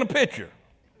here hugging a picture.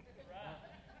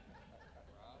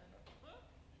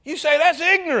 You say, that's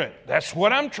ignorant. That's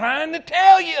what I'm trying to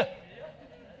tell you.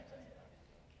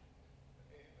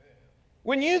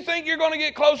 When you think you're going to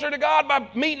get closer to God by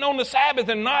meeting on the Sabbath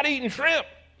and not eating shrimp,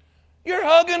 you're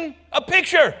hugging a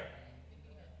picture.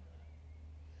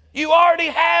 You already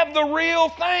have the real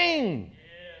thing.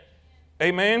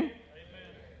 Amen?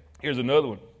 Here's another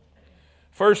one.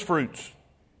 First fruits.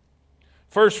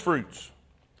 First fruits.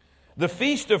 The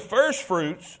Feast of First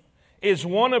Fruits is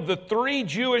one of the 3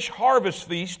 Jewish harvest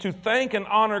feasts to thank and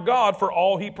honor God for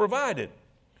all He provided.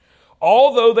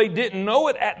 Although they didn't know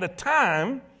it at the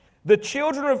time, the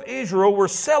children of Israel were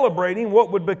celebrating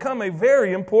what would become a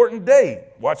very important day.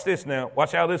 Watch this now.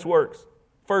 Watch how this works.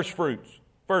 First fruits.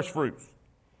 First fruits.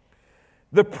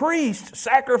 The priest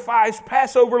sacrificed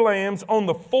Passover lambs on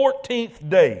the 14th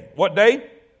day. What day?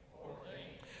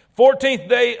 14th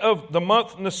day of the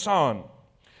month Nisan.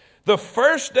 The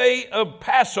first day of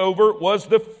Passover was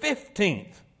the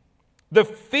 15th. The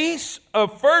Feast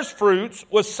of First Fruits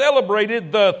was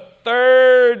celebrated the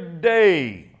 3rd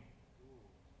day.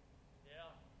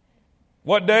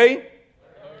 What day?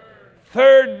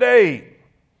 3rd day.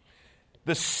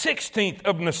 The 16th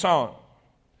of Nisan.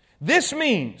 This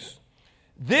means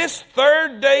this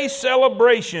 3rd day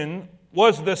celebration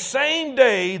was the same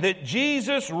day that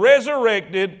Jesus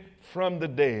resurrected from the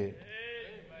dead.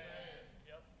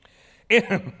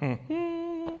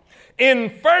 In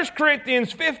 1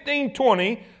 Corinthians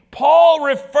 15:20, Paul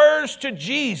refers to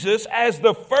Jesus as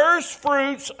the first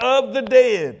fruits of the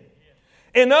dead.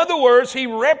 In other words, He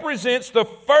represents the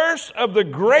first of the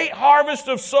great harvest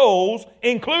of souls,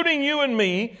 including you and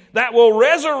me, that will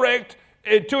resurrect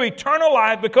to eternal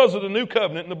life because of the new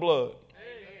covenant in the blood.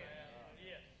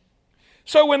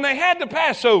 So when they had the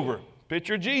Passover,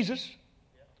 picture of Jesus.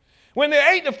 When they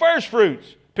ate the first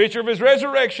fruits, picture of His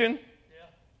resurrection.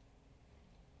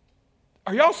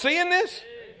 Are y'all seeing this?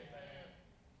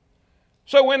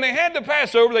 So when they had the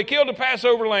Passover, they killed the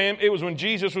Passover lamb. It was when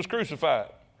Jesus was crucified.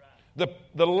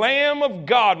 The Lamb of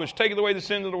God which taketh away the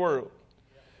sins of the world.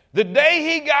 The day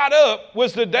He got up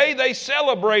was the day they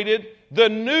celebrated the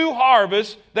new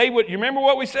harvest. You remember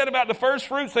what we said about the first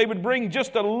fruits? They would bring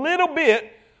just a little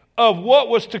bit of what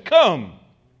was to come.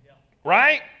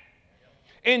 Right?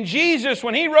 And Jesus,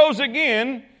 when He rose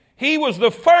again, He was the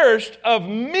first of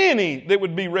many that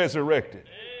would be resurrected.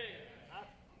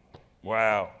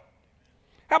 Wow.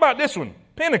 How about this one?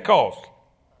 Pentecost.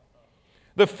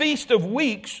 The Feast of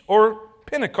Weeks, or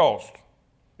Pentecost.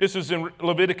 This is in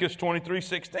Leviticus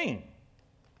 23:16.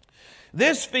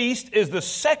 This feast is the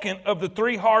second of the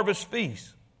 3 harvest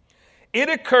feasts. It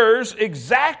occurs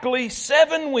exactly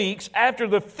 7 weeks after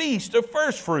the Feast of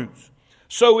First Fruits.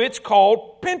 So it's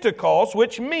called Pentecost,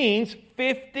 which means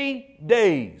 50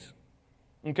 days.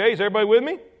 Okay, is everybody with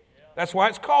me? That's why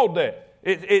it's called that.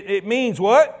 It means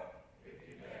what?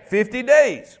 50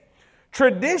 days.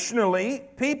 Traditionally,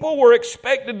 people were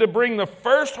expected to bring the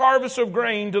first harvest of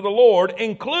grain to the Lord,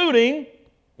 including,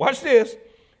 watch this,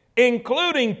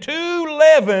 including 2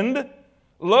 leavened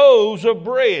loaves of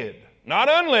bread. Not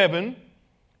unleavened,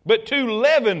 but 2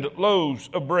 leavened loaves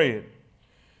of bread.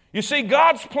 You see,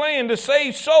 God's plan to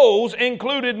save souls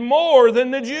included more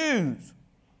than the Jews.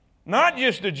 Not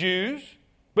just the Jews,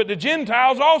 but the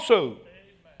Gentiles also.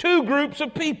 2 groups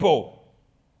of people.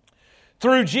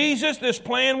 Through Jesus, this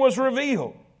plan was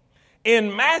revealed.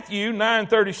 In Matthew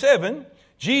 9:37,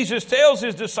 Jesus tells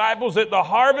his disciples that the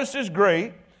harvest is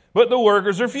great, but the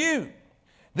workers are few.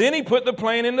 Then he put the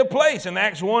plan into place. In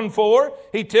Acts 1:4,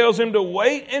 he tells him to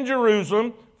wait in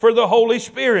Jerusalem for the Holy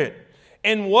Spirit.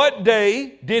 And what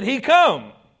day did he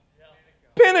come?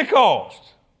 Pentecost.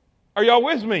 Are y'all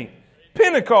with me?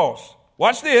 Pentecost.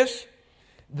 Watch this.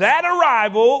 That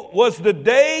arrival was the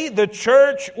day the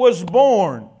church was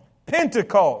born.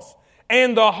 Pentecost.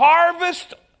 And the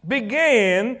harvest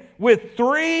began with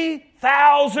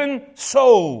 3,000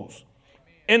 souls.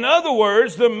 In other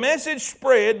words, the message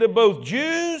spread to both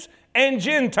Jews and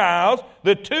Gentiles,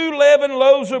 the 2 leavened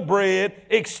loaves of bread,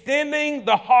 extending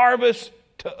the harvest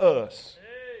to us.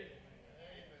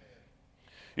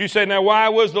 You say, now why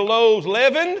was the loaves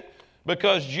leavened?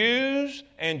 Because Jews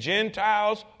and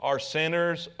Gentiles are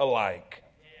sinners alike.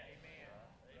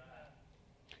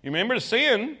 You remember the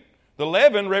sin? The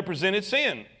leaven represented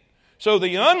sin. So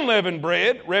the unleavened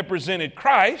bread represented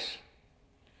Christ.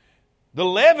 The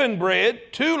leavened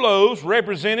bread, 2 loaves,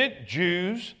 represented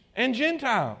Jews and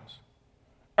Gentiles.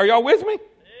 Are y'all with me?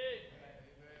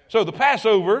 So the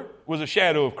Passover was a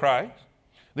shadow of Christ.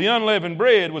 The unleavened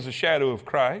bread was a shadow of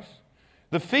Christ.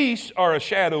 The feasts are a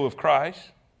shadow of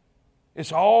Christ.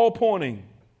 It's all pointing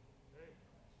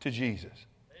to Jesus.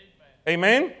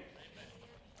 Amen?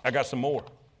 I got some more.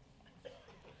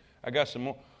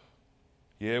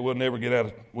 Yeah, we'll never get out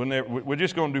of. We're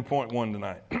just going to do point 1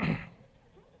 tonight.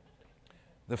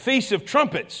 The Feast of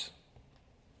Trumpets.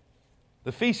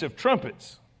 The Feast of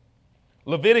Trumpets.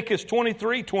 Leviticus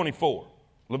 23:24.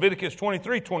 Leviticus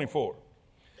 23:24.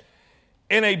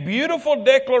 In a beautiful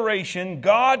declaration,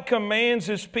 God commands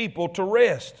his people to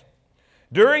rest.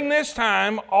 During this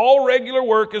time, all regular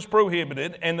work is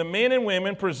prohibited, and the men and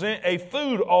women present a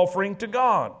food offering to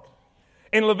God.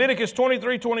 In Leviticus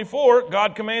 23:24,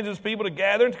 God commands his people to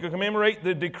gather to commemorate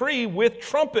the decree with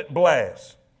trumpet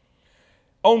blasts.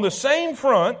 On the same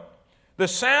front, the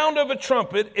sound of a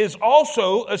trumpet is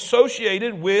also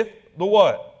associated with the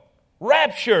what?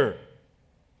 Rapture.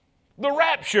 The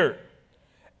rapture.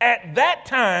 At that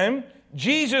time,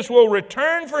 Jesus will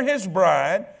return for his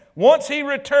bride. Once he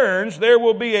returns, there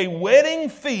will be a wedding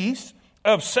feast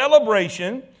of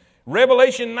celebration.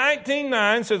 Revelation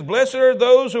 19:9 says, blessed are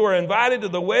those who are invited to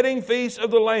the wedding feast of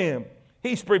the Lamb.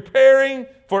 He's preparing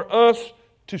for us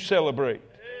to celebrate.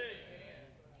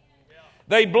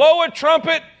 They blow a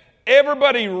trumpet,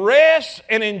 everybody rests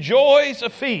and enjoys a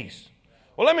feast.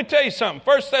 Well, let me tell you something.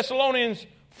 1 Thessalonians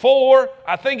 4,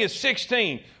 I think it's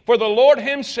 16. For the Lord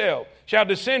himself shall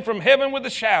descend from heaven with a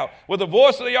shout, with the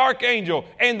voice of the archangel,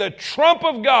 and the trump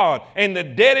of God, and the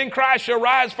dead in Christ shall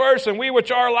rise first, and we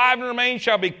which are alive and remain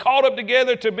shall be caught up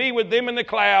together to be with them in the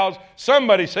clouds.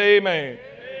 Somebody say amen. Amen.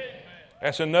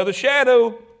 That's another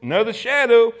shadow. Another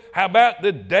shadow. How about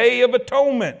the Day of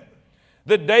Atonement?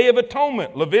 The Day of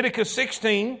Atonement. Leviticus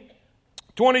 16,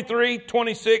 23,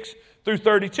 26 through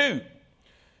 32.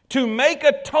 To make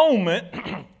atonement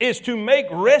is to make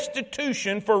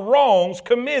restitution for wrongs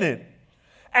committed.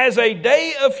 As a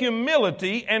day of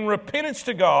humility and repentance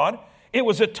to God, it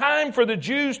was a time for the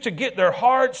Jews to get their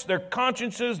hearts, their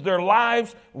consciences, their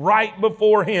lives right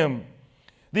before him.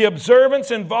 The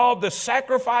observance involved the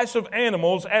sacrifice of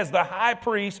animals as the high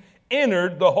priest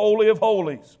entered the Holy of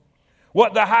Holies.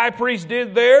 What the high priest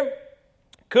did there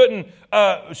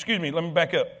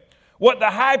What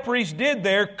the high priest did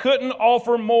there couldn't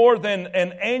offer more than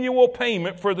an annual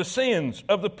payment for the sins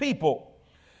of the people.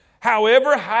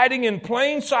 However, hiding in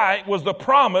plain sight was the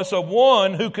promise of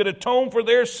one who could atone for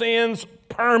their sins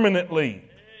permanently.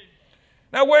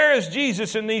 Now, where is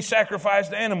Jesus in these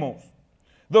sacrificed animals?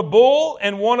 The bull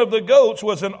and one of the goats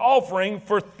was an offering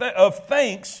of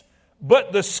thanks,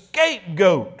 but the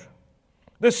scapegoat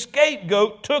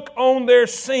took on their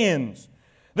sins.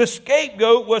 The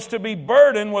scapegoat was to be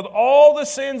burdened with all the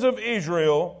sins of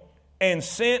Israel and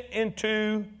sent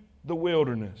into the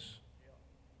wilderness.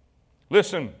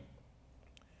 Listen,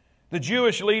 the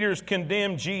Jewish leaders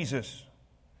condemned Jesus,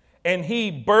 and he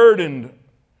burdened,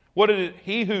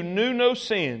 he who knew no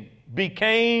sin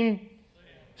became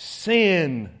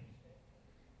sin.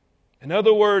 In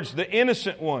other words, the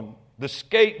innocent one, the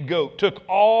scapegoat, took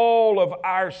all of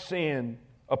our sin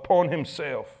upon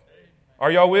himself.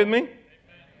 Are y'all with me?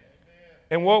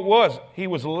 And what was? He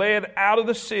was led out of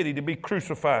the city to be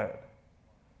crucified.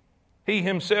 He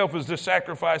himself is the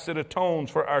sacrifice that atones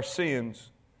for our sins.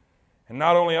 And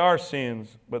not only our sins,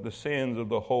 but the sins of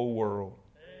the whole world.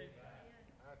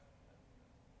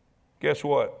 Guess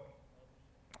what?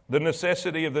 The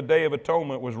necessity of the Day of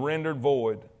Atonement was rendered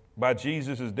void by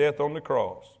Jesus' death on the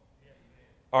cross.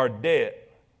 Our debt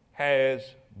has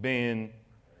been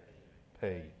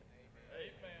paid.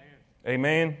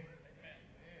 Amen?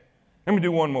 Let me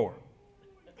do one more.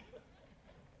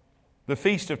 The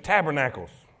Feast of Tabernacles,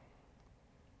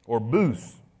 or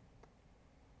booths.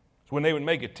 It's when they would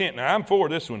make a tent. Now, I'm for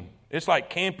this one. It's like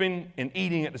camping and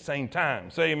eating at the same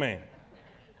time. Say amen.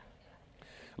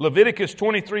 Leviticus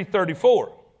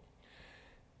 23:34.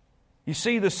 You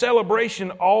see, the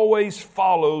celebration always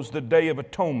follows the Day of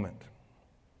Atonement.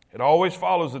 It always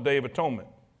follows the Day of Atonement.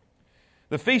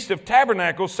 The Feast of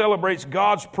Tabernacles celebrates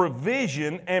God's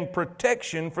provision and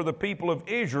protection for the people of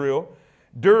Israel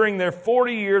during their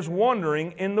 40 years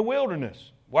wandering in the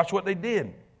wilderness. Watch what they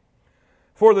did.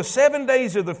 For the 7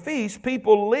 days of the feast,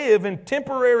 people live in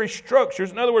temporary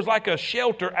structures, in other words, like a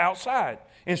shelter outside.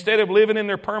 Instead of living in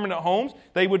their permanent homes,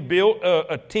 they would build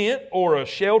a tent or a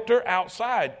shelter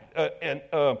outside,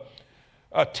 a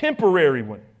temporary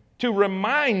one, to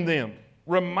remind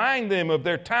them of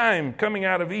their time coming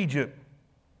out of Egypt.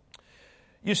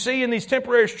 You see, in these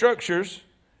temporary structures,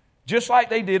 just like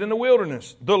they did in the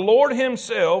wilderness, the Lord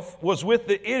himself was with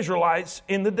the Israelites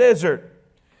in the desert,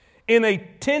 in a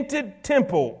tented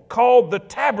temple called the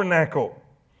tabernacle.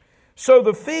 So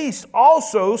the feast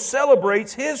also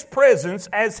celebrates his presence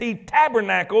as he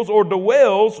tabernacles or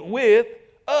dwells with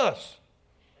us.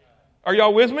 Are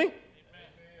y'all with me?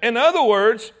 In other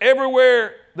words,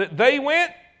 everywhere that they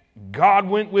went, God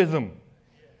went with them.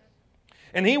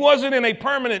 And he wasn't in a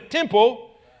permanent temple.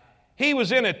 He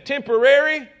was in a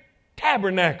temporary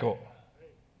tabernacle.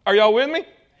 Are y'all with me?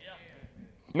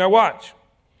 Now watch.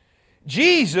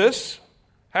 Jesus,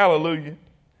 hallelujah,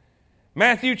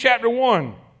 Matthew chapter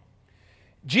 1.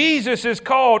 Jesus is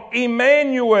called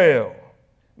Emmanuel,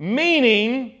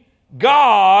 meaning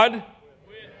God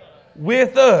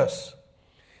with us.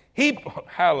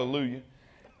 Hallelujah.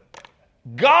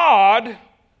 God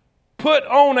put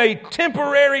on a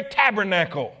temporary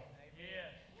tabernacle,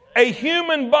 a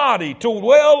human body to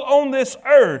dwell on this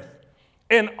earth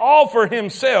and offer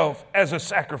himself as a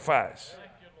sacrifice.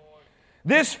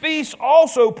 This feast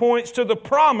also points to the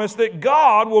promise that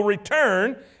God will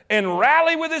return and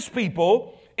rally with his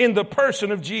people in the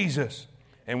person of Jesus.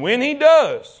 And when he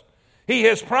does, he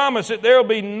has promised that there will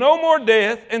be no more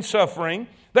death and suffering,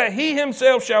 that he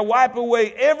himself shall wipe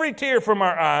away every tear from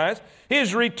our eyes.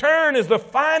 His return is the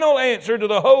final answer to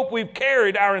the hope we've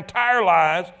carried our entire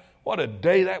lives. What a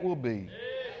day that will be.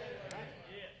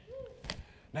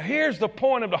 Now here's the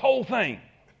point of the whole thing.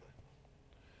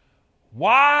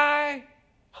 Why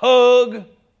hug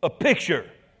a picture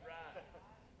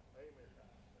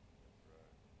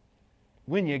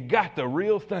when you got the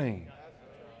real thing?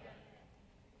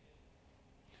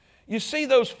 You see,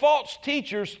 those false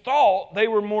teachers thought they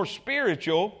were more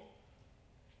spiritual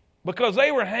because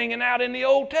they were hanging out in the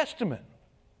Old Testament.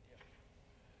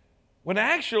 When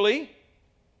actually,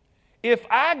 if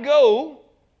I go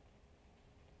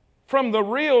from the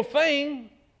real thing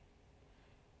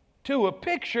to a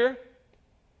picture,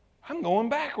 I'm going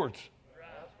backwards.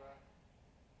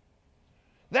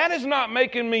 That is not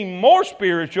making me more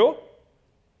spiritual.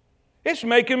 It's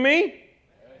making me.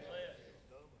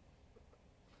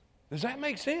 Does that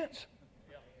make sense?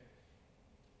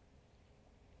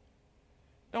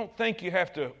 Don't think you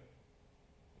have to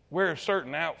wear a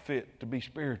certain outfit to be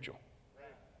spiritual.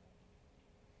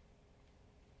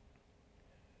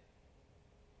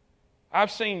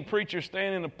 I've seen preachers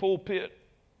stand in the pulpit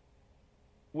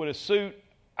with a suit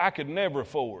I could never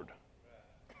afford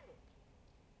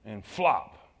and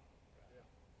flop.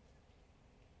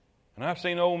 And I've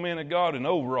seen old men of God in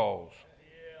overalls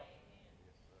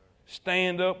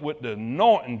stand up with the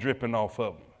anointing dripping off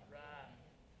of them.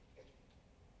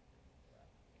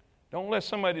 Don't let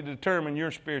somebody determine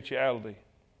your spirituality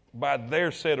by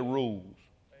their set of rules.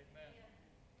 Amen.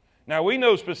 Now, we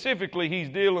know specifically he's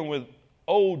dealing with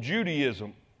old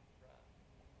Judaism.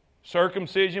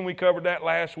 Circumcision, we covered that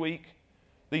last week.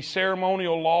 These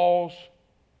ceremonial laws.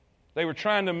 They were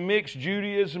trying to mix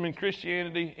Judaism and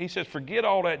Christianity. He says, forget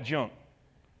all that junk.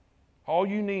 All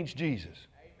you need is Jesus.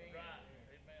 Amen.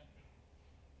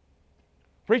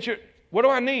 Preacher, what do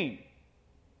I need?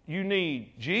 You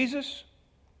need Jesus,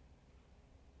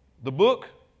 the book,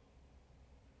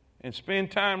 and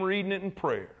spend time reading it in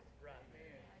prayer.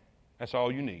 That's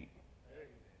all you need.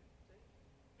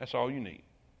 That's all you need.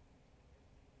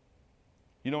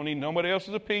 You don't need nobody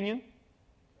else's opinion.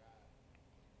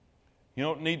 You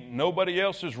don't need nobody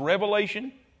else's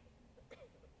revelation.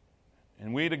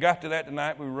 And we'd have got to that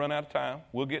tonight, but we run out of time.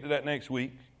 We'll get to that next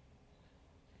week.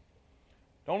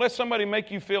 Don't let somebody make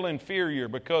you feel inferior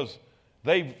because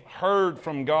they've heard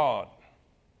from God.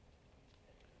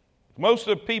 Most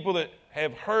of the people that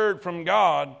have heard from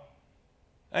God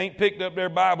ain't picked up their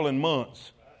Bible in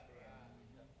months.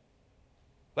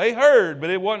 They heard, but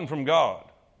it wasn't from God.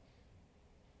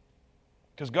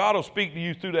 Because God will speak to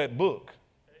you through that book.